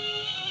happy,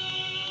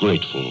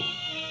 grateful,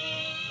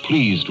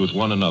 pleased with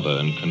one another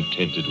and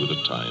contented with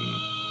the time.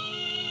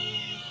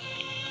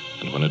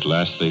 And when at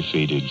last they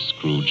faded,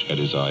 Scrooge had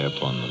his eye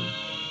upon them,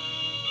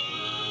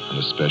 and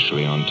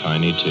especially on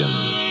Tiny Tim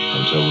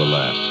until the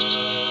last.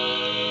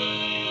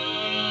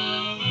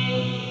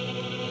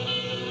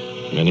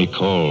 Many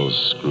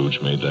calls Scrooge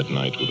made that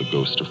night with a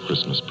ghost of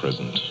Christmas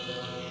present.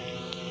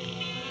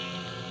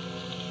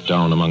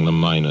 Down among the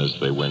miners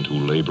they went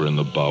who labor in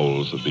the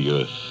bowels of the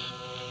earth,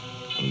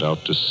 and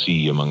out to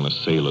sea among the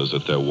sailors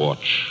at their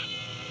watch,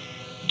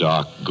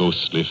 dark,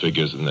 ghostly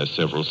figures in their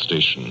several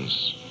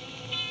stations.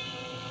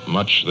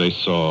 Much they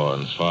saw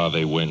and far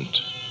they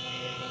went,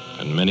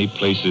 and many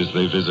places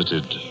they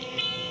visited,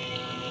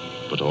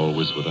 but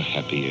always with a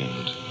happy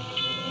end.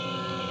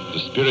 The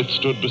spirits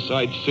stood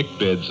beside sick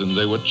beds, and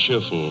they were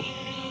cheerful.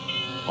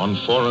 On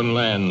foreign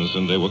lands,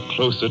 and they were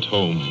close at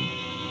home.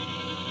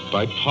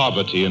 By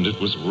poverty, and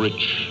it was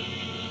rich.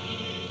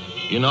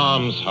 In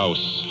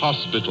almshouse,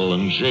 hospital,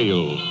 and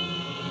jail,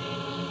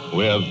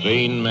 where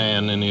vain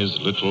man in his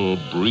little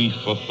brief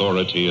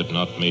authority had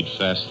not made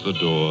fast the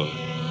door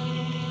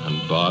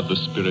and barred the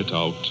spirit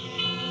out,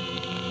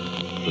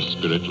 the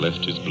spirit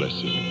left his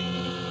blessing.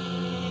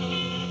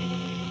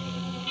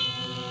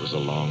 It was a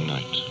long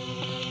night.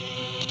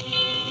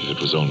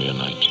 It was only a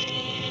night.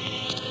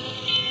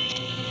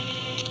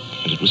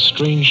 And it was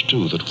strange,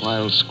 too, that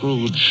while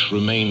Scrooge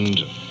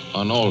remained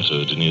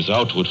unaltered in his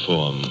outward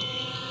form,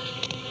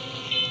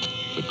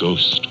 the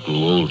ghost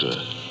grew older.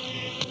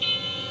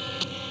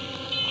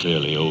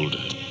 Clearly older.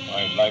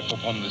 My life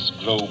upon this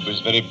globe is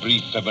very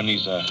brief,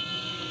 Ebenezer.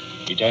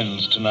 It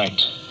ends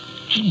tonight.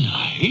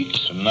 Tonight?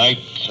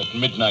 Tonight at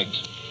midnight.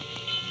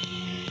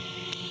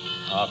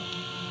 Hark.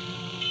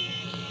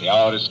 The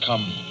hour is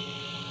come.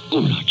 Oh,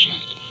 not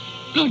yet.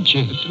 Not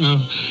yet. No,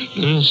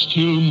 there are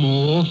still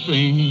more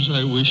things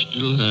I wish to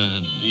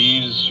learn.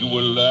 These you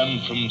will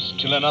learn from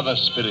still another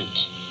spirit.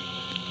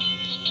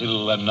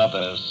 Still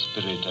another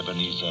spirit,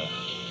 Ebenezer.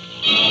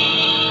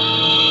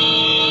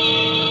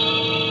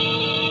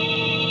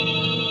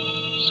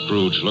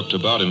 Scrooge looked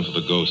about him for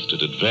the ghost.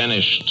 It had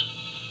vanished.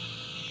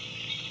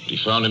 He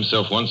found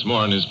himself once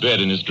more in his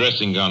bed, in his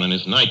dressing gown and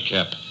his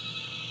nightcap.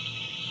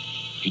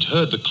 He'd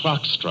heard the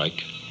clock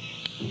strike.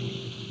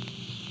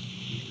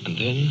 And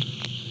then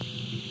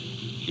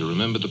he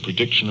remembered the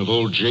prediction of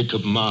old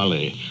Jacob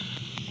Marley,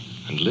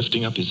 and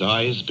lifting up his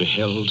eyes,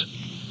 beheld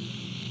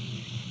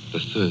the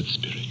third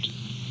spirit.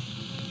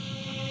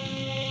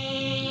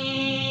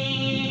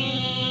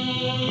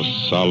 A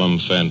solemn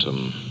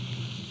phantom.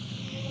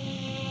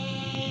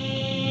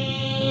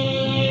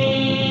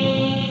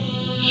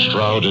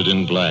 Shrouded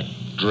in black,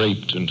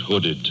 draped and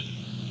hooded,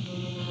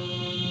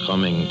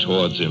 coming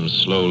towards him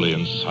slowly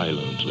and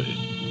silently,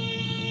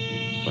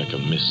 like a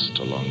mist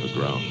along the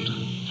ground.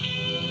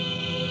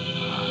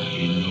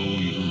 I know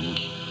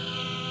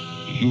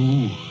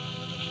you.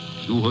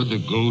 You are the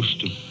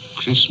ghost of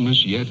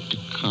Christmas yet to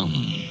come.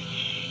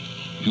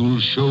 You'll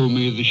show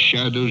me the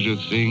shadows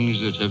of things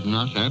that have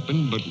not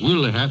happened, but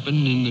will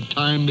happen in the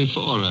time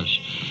before us.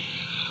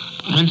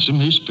 Answer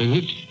me,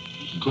 spirit,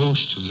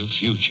 ghost of the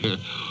future.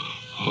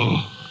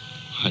 Oh,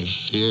 I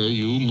fear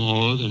you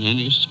more than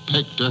any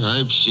specter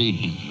I've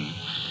seen.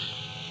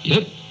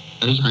 Yet,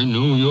 as I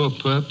know your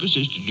purpose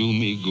is to do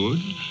me good,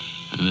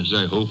 and as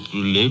I hope to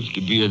live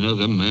to be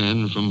another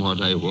man from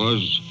what I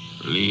was,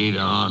 lead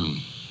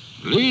on.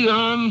 Lead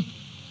on.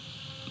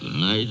 The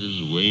night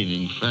is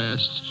waning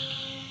fast.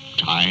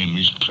 Time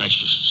is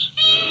precious.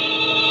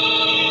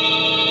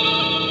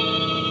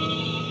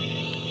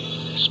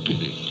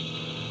 Spirit,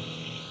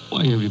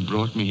 why have you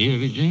brought me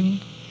here again?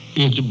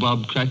 Here to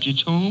Bob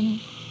Cratchit's home?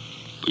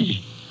 But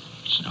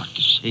it's not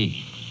the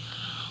same.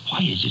 Why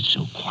is it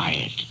so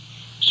quiet?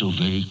 So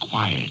very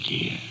quiet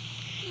here.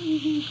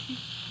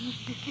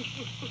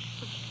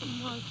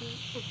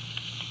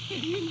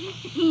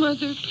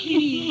 Mother,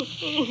 please.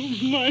 Oh,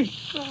 my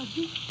son.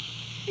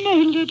 My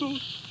little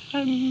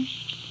son.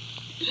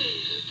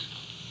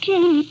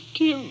 Tiny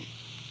Tim.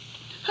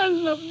 I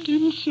loved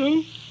him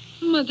so.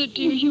 Mother,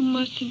 dear, you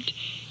mustn't.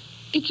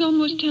 It's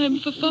almost time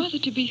for Father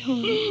to be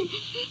home.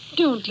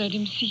 Don't let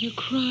him see you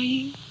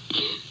crying.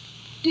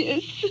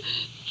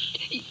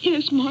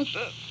 Yes,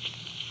 Martha.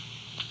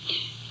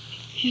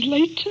 He's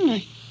late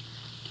tonight.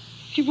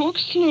 He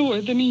walks slower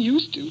than he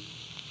used to.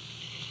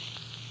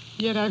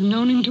 Yet I've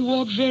known him to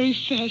walk very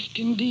fast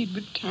indeed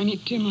with Tiny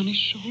Tim on his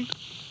shoulder.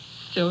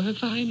 So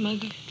have I,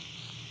 Mother.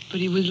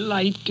 But he was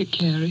light to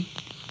carry.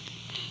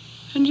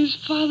 And his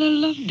father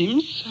loved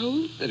him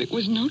so that it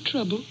was no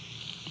trouble.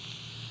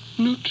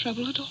 No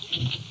trouble at all.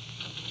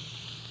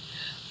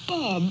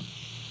 Bob.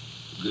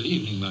 Good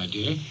evening, my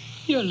dear.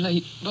 You're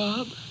late,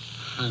 Bob.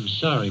 I'm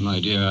sorry, my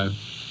dear.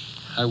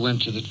 I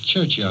went to the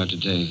churchyard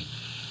today.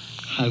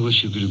 I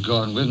wish you could have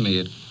gone with me.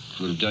 It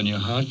would have done your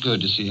heart good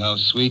to see how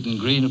sweet and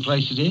green a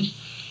place it is.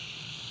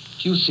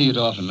 You'll see it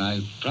often.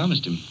 I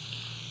promised him.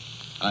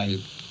 I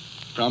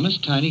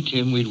promised Tiny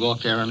Tim we'd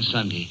walk there on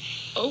Sunday.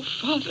 Oh,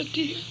 Father,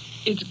 dear.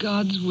 It's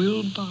God's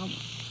will, Bob.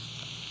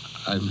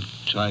 I'm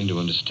trying to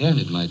understand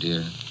it, my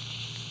dear.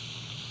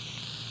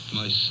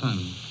 My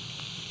son.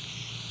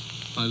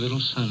 My little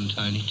son,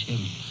 Tiny Tim.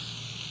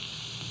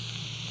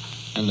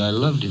 And I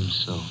loved him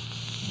so.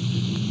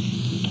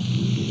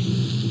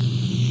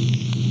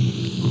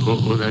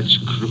 Oh, that's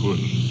cruel.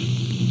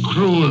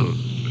 Cruel.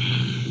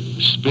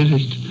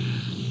 Spirit,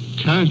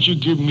 can't you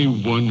give me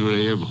one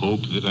ray of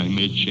hope that I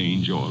may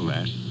change all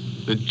that?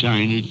 That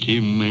Tiny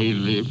Tim may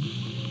live?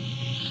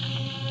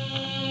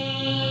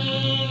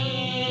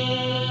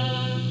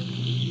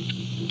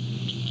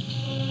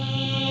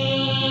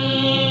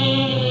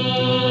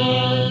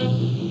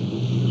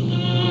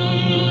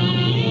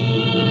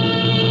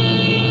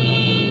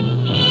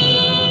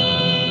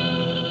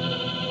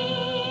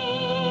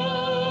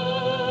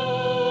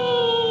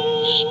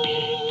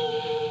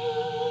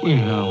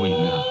 Where are we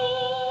now?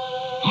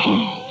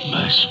 Oh,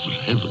 merciful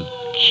heaven.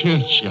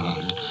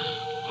 Churchyard.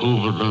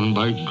 Overrun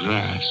by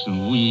grass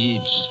and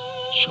weeds.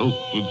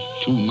 Choked with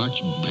too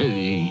much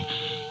burying.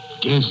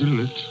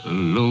 Desolate, a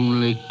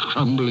lonely,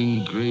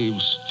 crumbling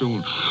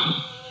gravestone.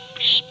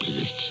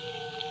 Spirit.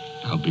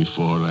 Now,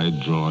 before I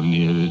draw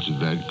nearer to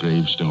that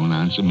gravestone,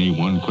 answer me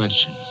one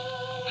question.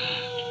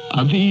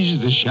 Are these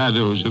the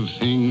shadows of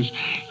things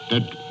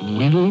that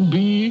will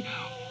be,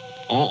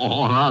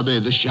 or are they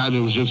the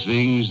shadows of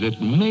things that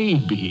may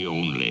be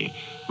only?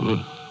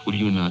 Will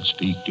you not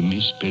speak to me,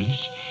 Spirit?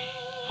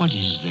 What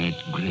is that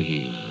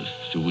grave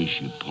to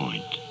which you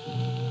point?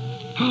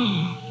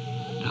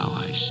 Now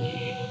I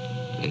see.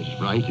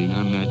 There's writing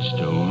on that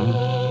stone.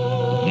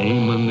 The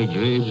name on the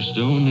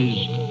gravestone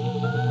is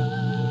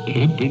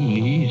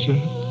Ebenezer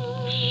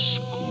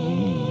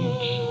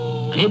Scrooge.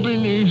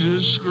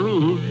 Ebenezer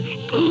Scrooge.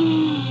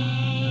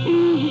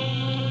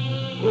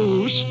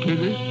 Oh,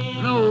 Spirit.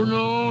 No,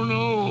 no,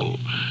 no.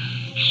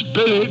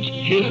 Spirit,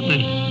 hear me.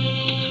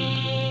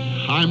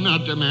 I'm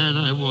not the man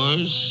I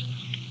was.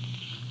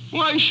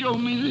 Why show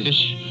me this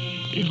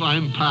if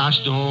I'm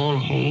past all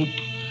hope?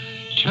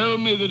 Tell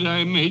me that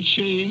I may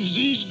change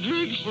these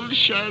dreadful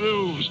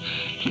shadows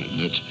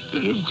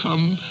that have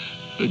come,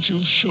 that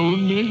you've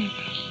shown me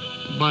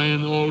by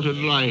an altered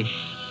life.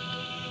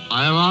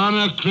 I'll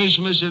honor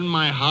Christmas in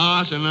my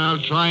heart, and I'll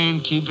try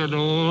and keep it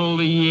all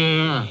the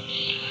year.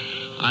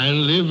 I'll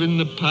live in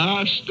the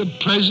past, the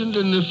present,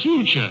 and the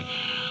future.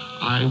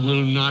 I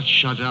will not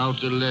shut out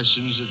the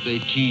lessons that they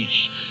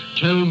teach.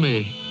 Tell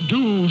me,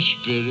 do,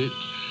 Spirit.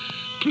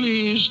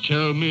 Please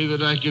tell me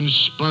that I can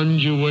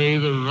sponge away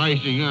the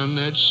writing on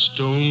that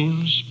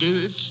stone,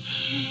 Spirit.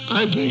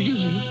 I beg of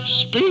you,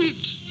 Spirit.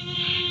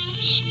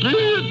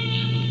 Spirit.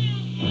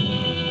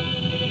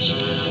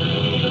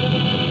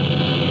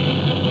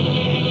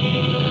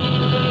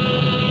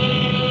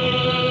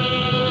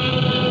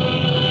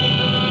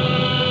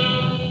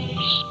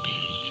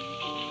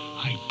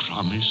 I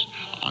promise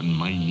on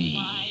my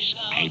knees.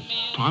 I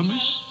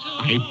promise.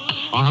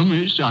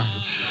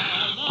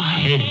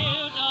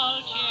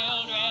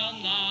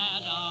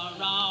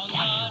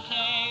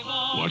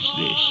 What's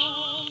this?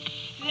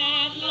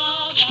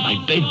 It's my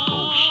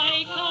bedpost.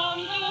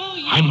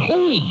 I'm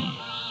home.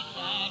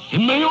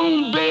 In my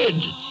own bed.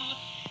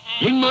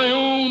 In my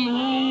own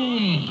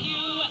room.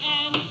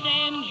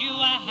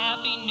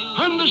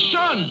 And the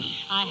sun.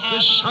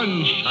 The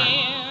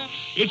sunshine.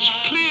 It's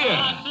clear.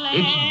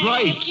 It's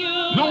bright.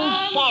 No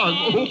fog.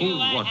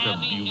 Oh, what a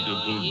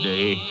beautiful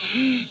day.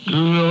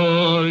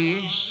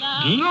 Glorious.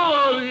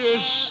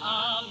 Glorious.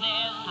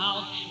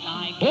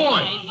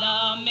 Boy.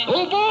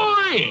 Oh,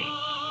 boy.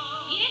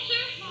 Yes,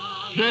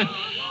 sir?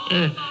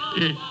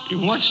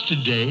 What's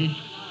today?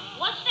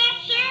 What's that,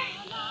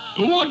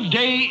 sir? What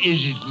day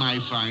is it, my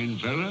fine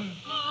fella?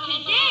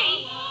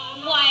 Today?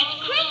 Why, it's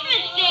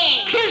Christmas Day.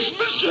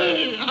 Christmas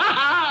Day! Ha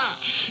ha!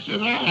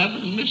 Then I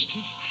haven't missed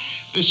it.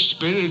 The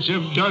spirits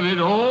have done it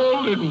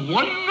all in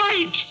one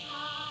night.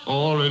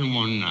 All in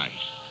one night.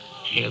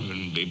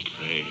 Heaven be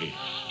praised.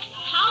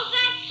 How's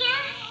that, sir?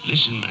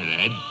 Listen, my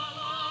lad.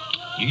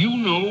 Do you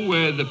know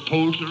where the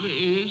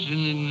poultry is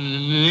in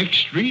the next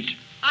street?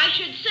 I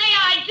should say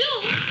I do.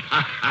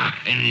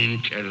 An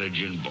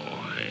intelligent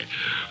boy.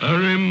 A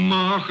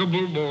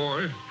remarkable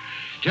boy.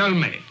 Tell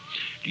me,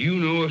 do you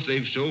know if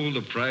they've sold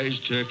the prize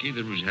turkey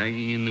that was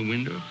hanging in the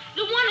window?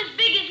 The one as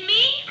big as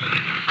me?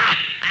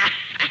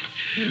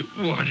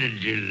 What a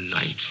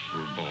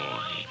delightful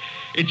boy.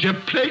 It's a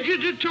pleasure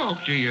to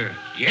talk to you.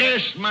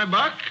 Yes, my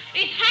buck?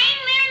 It's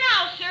hanging there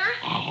now, sir.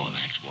 Oh,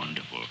 that's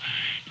wonderful.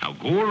 Now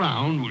go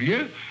around, will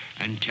you,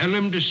 and tell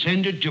him to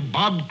send it to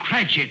Bob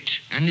Cratchit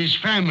and his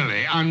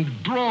family on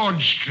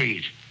Broad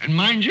Street. And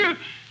mind you,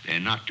 they're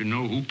not to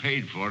know who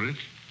paid for it.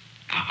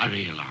 Now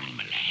hurry along,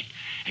 my lad.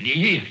 And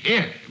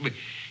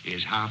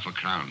here's half a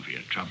crown for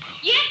your trouble.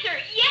 Yes, sir.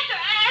 Yes, sir.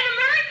 And a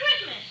Merry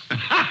Christmas.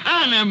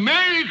 And a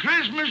Merry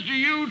Christmas to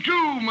you,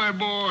 too, my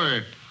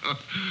boy.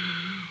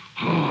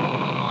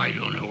 Oh, I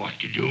don't know what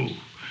to do.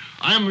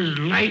 I'm as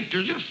light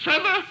as a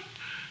feather,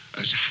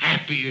 as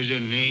happy as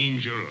an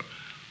angel.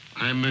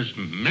 I'm as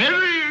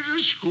merry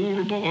as a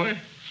schoolboy.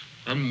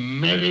 A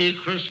Merry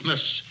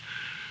Christmas.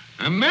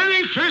 A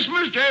Merry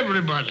Christmas to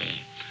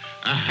everybody.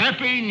 A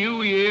Happy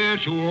New Year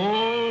to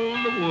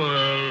all the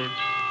world.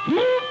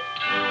 Whoop!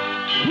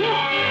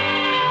 Whoop!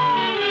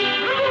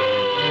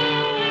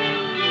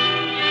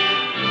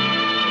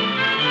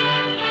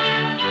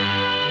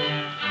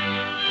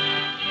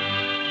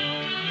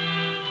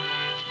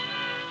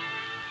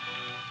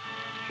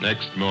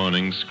 Next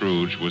morning,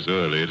 Scrooge was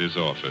early at his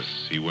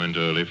office. He went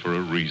early for a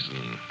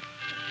reason.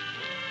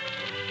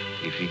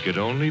 If he could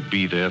only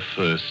be there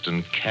first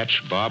and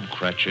catch Bob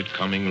Cratchit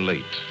coming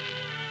late.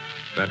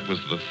 That was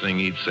the thing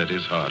he'd set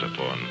his heart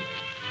upon.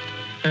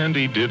 And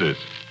he did it.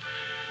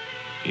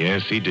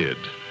 Yes, he did.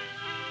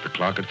 The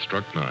clock had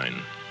struck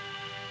 9.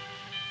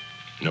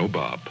 No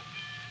Bob.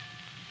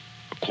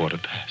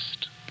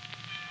 1:15.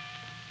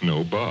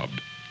 No Bob.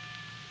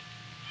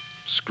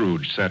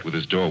 Scrooge sat with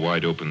his door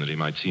wide open that he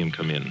might see him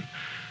come in.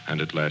 And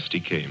at last he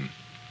came.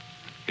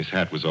 His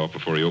hat was off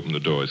before he opened the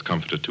door, his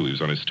comforter too. He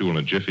was on his stool in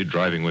a jiffy,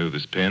 driving away with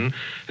his pen,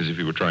 as if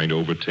he were trying to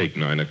overtake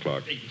 9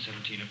 o'clock. 8 and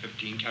 17 are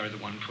 15, carry the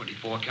 1,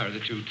 24, carry the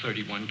 2,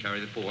 31, carry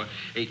the 4,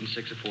 8 and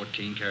 6 are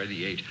 14, carry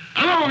the 8.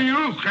 Hello,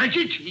 you,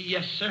 Cratchit.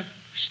 Yes, sir.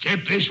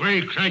 Step this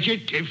way,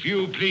 Cratchit, if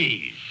you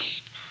please.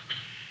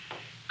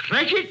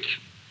 Cratchit,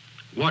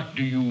 what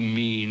do you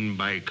mean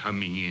by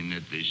coming in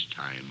at this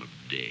time of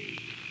day?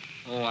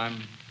 Oh,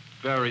 I'm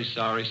very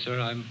sorry, sir.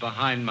 I'm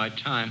behind my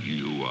time.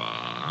 You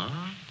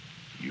are?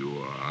 You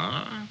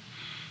are?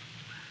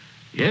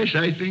 Yes,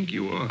 I think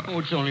you are. Oh,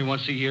 it's only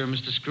once a year,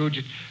 Mr. Scrooge.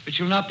 It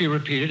shall not be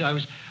repeated. I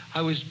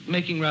was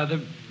making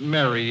rather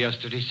merry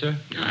yesterday, sir.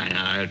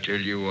 I'll tell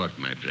you what,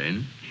 my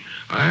friend.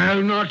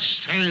 I'll not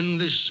stand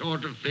this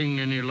sort of thing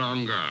any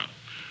longer.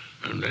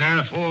 And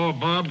therefore,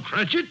 Bob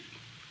Cratchit,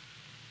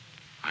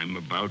 I'm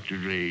about to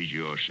raise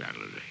your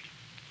salary.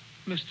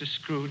 Mr.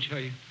 Scrooge,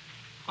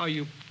 are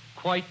you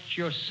quite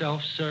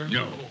yourself, sir?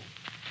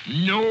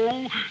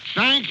 No,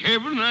 thank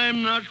heaven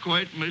I'm not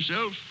quite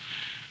myself.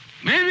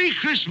 Merry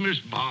Christmas,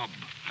 Bob.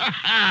 Ha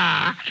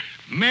ha!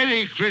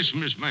 Merry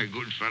Christmas, my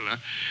good fella.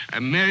 A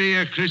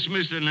merrier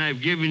Christmas than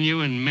I've given you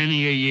in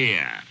many a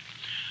year.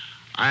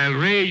 I'll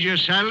raise your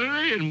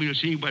salary, and we'll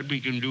see what we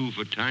can do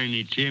for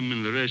Tiny Tim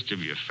and the rest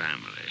of your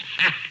family.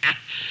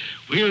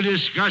 We'll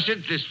discuss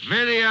it this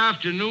very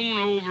afternoon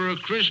over a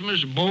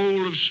Christmas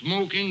bowl of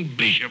smoking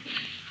bishop.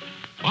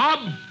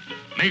 Bob,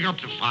 make up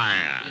the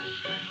fire.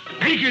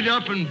 Make it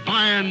up and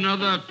buy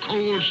another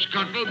coal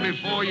scuttle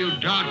before you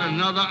dot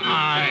another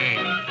I,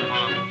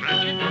 Bob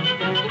Cratchit.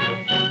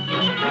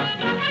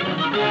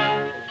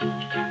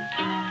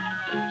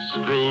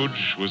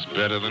 Scrooge was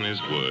better than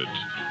his word.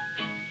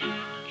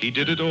 He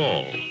did it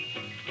all,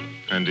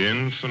 and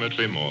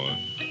infinitely more.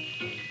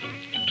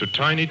 To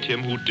Tiny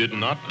Tim, who did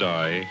not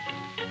die,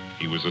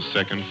 he was a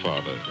second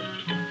father.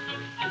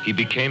 He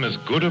became as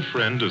good a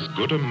friend, as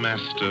good a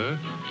master,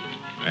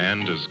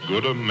 and as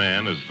good a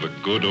man as the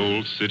good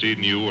old city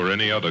knew, or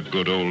any other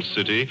good old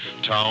city,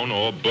 town,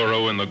 or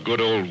borough in the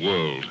good old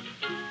world.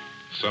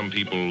 Some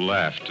people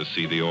laughed to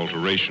see the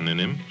alteration in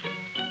him,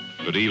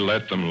 but he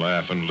let them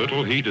laugh and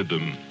little heeded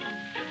them.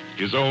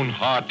 His own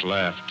heart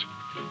laughed,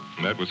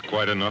 and that was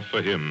quite enough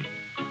for him.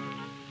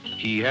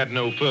 He had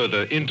no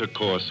further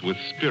intercourse with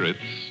spirits,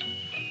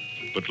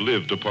 but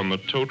lived upon the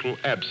total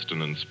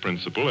abstinence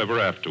principle ever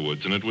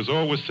afterwards, and it was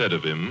always said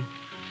of him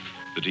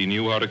that he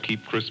knew how to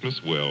keep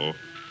Christmas well,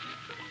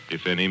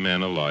 if any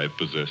man alive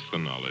possessed the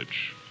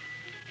knowledge.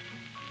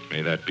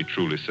 May that be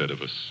truly said of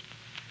us,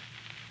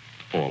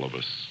 all of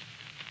us.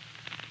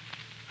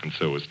 And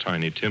so, as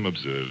Tiny Tim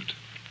observed,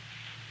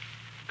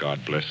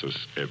 God bless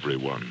us,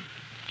 everyone.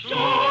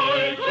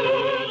 Joy to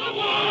the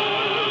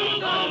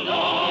world, the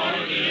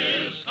Lord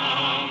is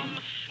come.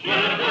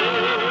 Let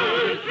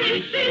earth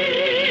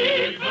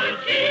receive her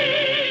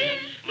King.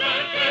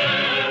 Let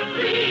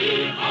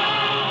every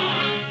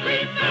heart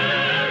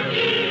prepare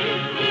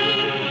his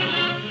room.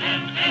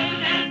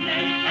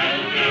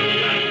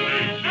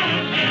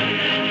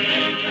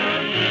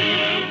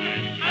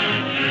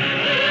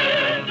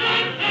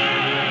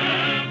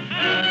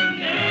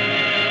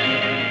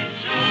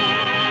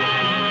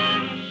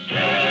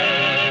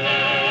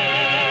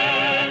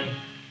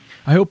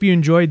 I hope you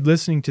enjoyed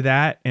listening to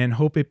that and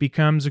hope it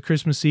becomes a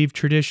Christmas Eve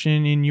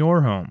tradition in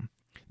your home.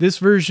 This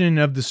version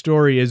of the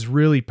story is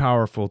really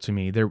powerful to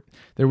me. There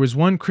was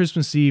one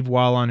Christmas Eve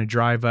while on a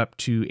drive up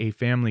to a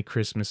family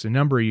Christmas a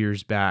number of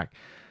years back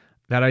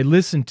that I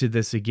listened to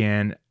this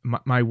again.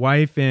 My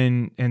wife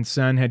and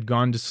son had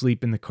gone to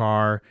sleep in the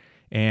car,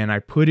 and I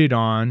put it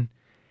on,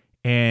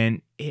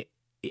 and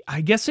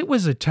I guess it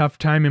was a tough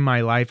time in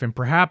my life, and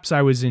perhaps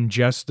I was in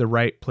just the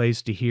right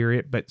place to hear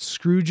it, but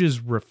Scrooge's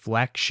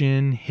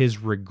reflection, his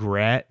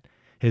regret,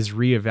 his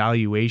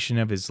reevaluation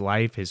of his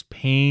life, his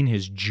pain,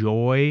 his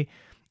joy,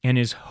 and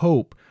his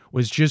hope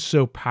was just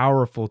so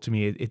powerful to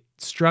me. It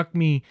struck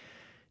me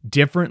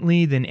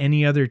differently than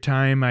any other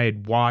time I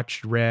had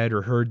watched, read,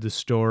 or heard the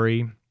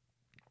story.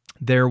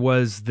 There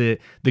was the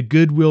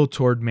goodwill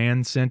toward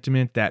man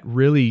sentiment that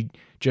really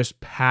just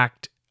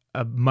packed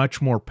a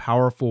much more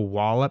powerful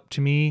wallop to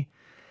me.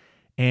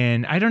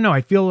 And I don't know, I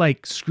feel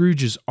like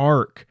Scrooge's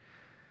arc,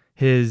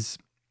 as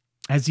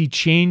he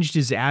changed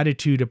his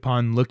attitude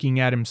upon looking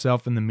at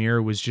himself in the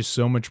mirror, was just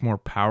so much more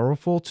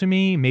powerful to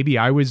me. Maybe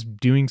I was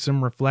doing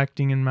some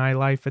reflecting in my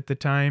life at the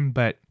time,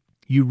 but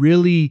you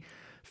really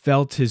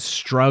felt his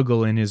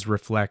struggle in his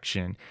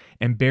reflection.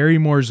 And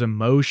Barrymore's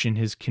emotion,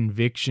 his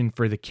conviction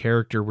for the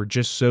character were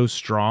just so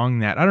strong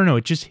that, I don't know,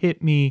 it just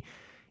hit me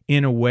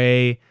in a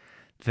way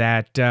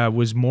that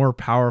was more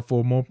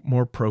powerful,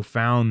 more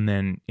profound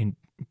than in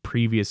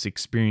previous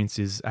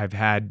experiences I've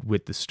had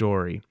with the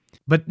story.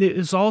 But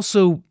it's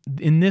also,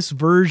 in this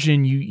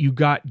version, you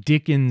got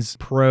Dickens'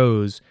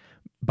 prose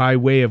by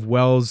way of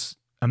Wells'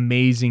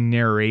 amazing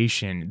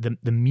narration.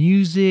 The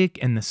music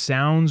and the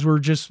sounds were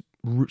just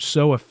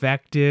so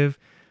effective.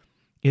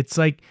 It's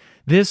like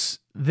this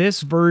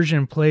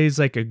version plays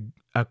like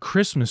a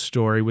Christmas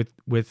story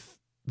with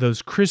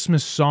those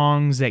Christmas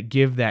songs that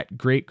give that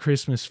great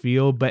Christmas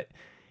feel, but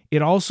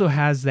it also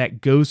has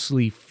that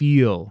ghostly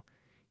feel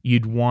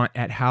you'd want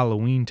at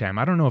Halloween time.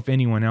 I don't know if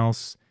anyone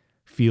else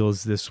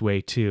feels this way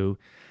too,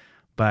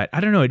 but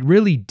I don't know, it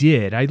really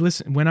did.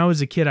 When I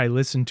was a kid, I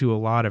listened to a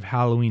lot of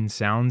Halloween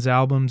Sounds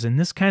albums, and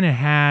this kind of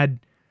had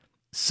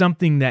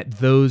something that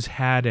those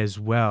had as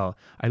well.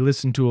 I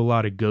listened to a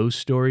lot of ghost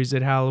stories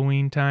at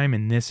Halloween time,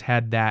 and this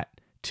had that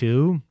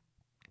too.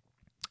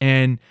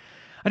 And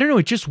I don't know,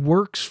 it just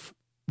works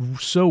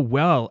so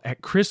well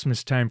at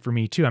Christmas time for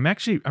me too.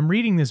 I'm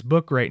reading this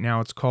book right now.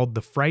 It's called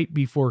The Fright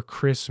Before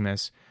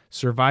Christmas: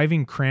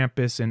 Surviving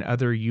Krampus and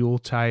Other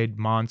Yuletide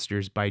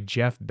Monsters by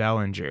Jeff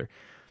Bellinger.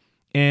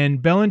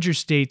 And Bellinger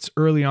states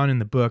early on in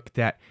the book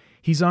that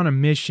he's on a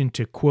mission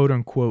to quote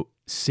unquote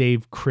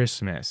save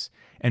Christmas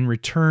and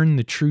return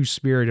the true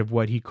spirit of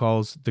what he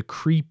calls the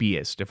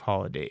creepiest of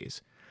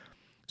holidays.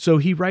 So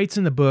he writes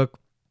in the book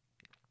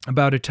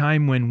about a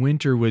time when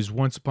winter was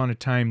once upon a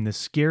time the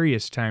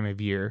scariest time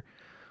of year,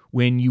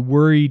 when you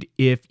worried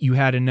if you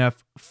had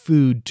enough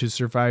food to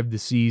survive the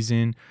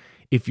season,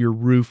 if your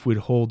roof would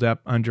hold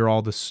up under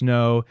all the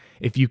snow,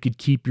 if you could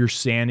keep your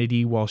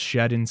sanity while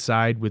shut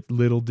inside with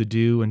little to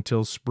do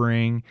until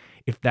spring,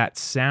 if that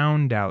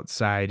sound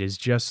outside is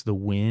just the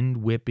wind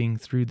whipping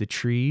through the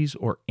trees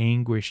or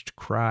anguished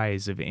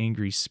cries of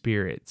angry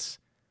spirits.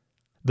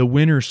 The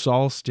winter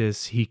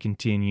solstice, he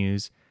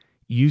continues,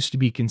 used to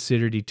be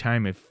considered a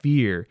time of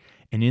fear,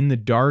 and in the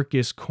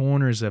darkest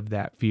corners of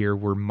that fear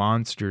were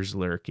monsters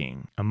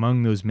lurking.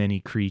 Among those many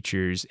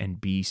creatures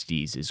and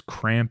beasties is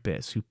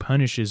Krampus, who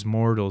punishes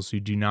mortals who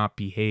do not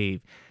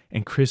behave,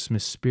 and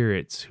Christmas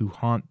spirits who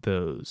haunt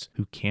those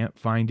who can't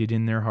find it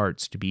in their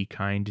hearts to be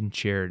kind and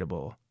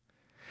charitable.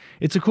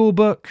 It's a cool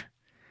book,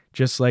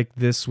 just like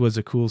this was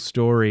a cool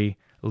story,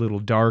 a little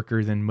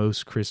darker than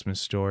most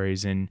Christmas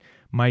stories, and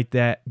might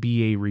that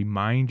be a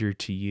reminder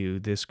to you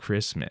this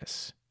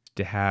Christmas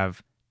to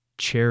have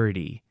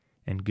charity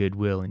and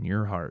goodwill in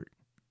your heart.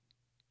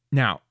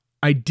 Now,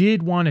 I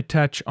did want to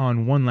touch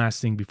on one last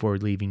thing before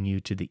leaving you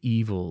to the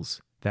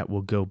evils that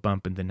will go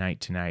bump in the night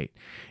tonight.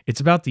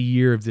 It's about the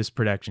year of this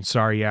production.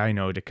 Sorry, I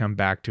know to come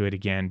back to it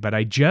again, but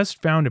I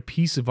just found a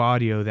piece of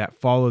audio that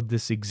followed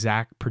this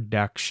exact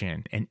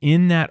production. And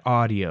in that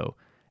audio,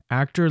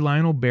 actor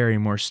Lionel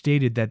Barrymore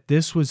stated that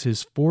this was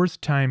his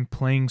 4th time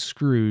playing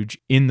Scrooge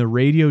in the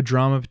radio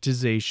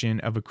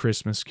dramatization of A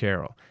Christmas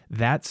Carol.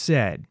 That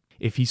said,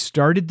 if he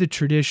started the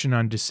tradition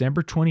on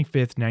December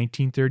 25th,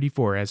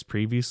 1934, as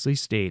previously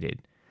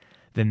stated,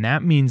 then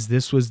that means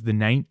this was the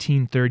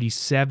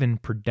 1937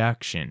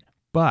 production.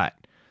 But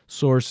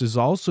sources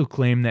also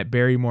claim that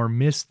Barrymore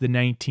missed the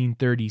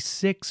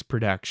 1936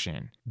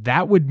 production.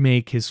 That would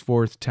make his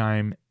 4th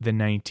time the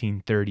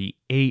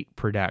 1938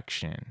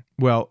 production.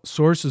 Well,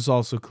 sources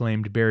also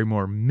claimed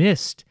Barrymore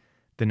missed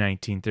the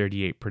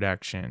 1938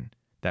 production,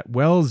 that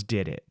Wells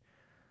did it.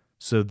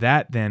 So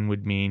that then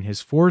would mean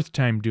his 4th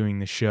time doing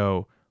the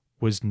show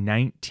was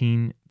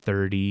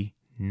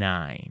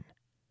 1939.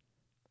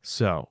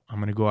 So I'm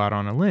going to go out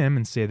on a limb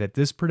and say that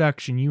this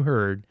production you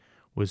heard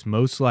was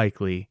most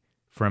likely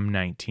from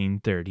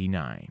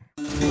 1939.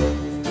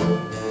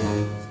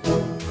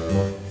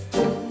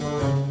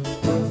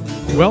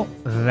 Well,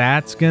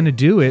 that's going to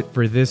do it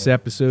for this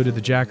episode of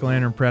the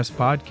Jack-O-Lantern Press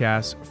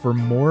podcast. For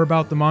more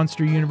about the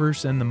Monster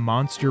Universe and the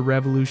Monster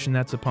Revolution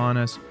that's upon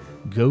us,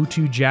 go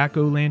to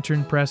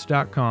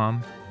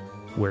jackolanternpress.com,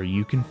 where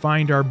you can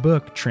find our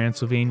book,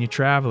 Transylvania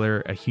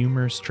Traveler, a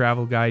humorous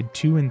travel guide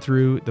to and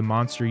through the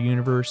Monster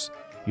Universe.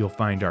 You'll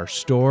find our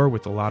store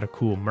with a lot of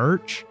cool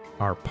merch,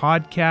 our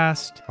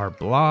podcast, our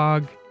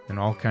blog, and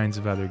all kinds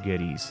of other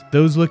goodies.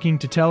 Those looking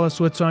to tell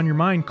us what's on your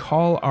mind,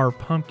 call our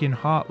pumpkin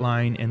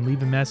hotline and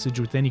leave a message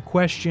with any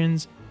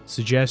questions,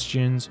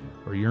 suggestions,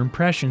 or your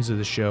impressions of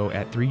the show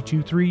at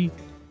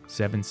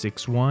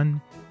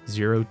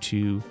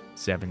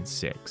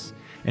 323-761-0276.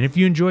 And if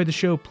you enjoy the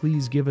show,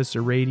 please give us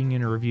a rating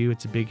and a review.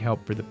 It's a big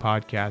help for the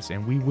podcast,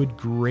 and we would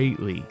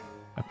greatly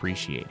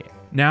appreciate it.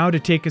 Now, to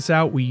take us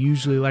out, we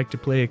usually like to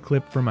play a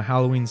clip from a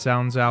Halloween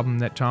Sounds album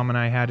that Tom and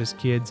I had as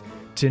kids.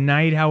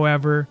 Tonight,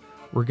 however,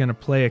 we're going to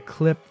play a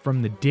clip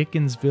from the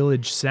Dickens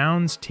Village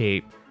Sounds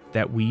tape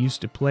that we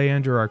used to play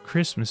under our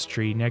Christmas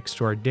tree next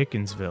to our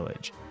Dickens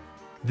Village.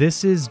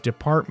 This is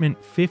Department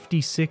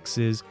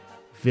 56's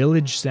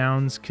Village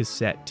Sounds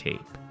cassette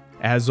tape.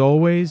 As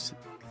always,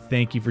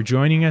 thank you for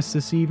joining us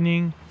this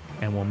evening,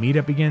 and we'll meet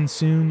up again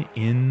soon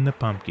in the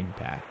pumpkin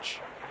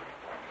patch.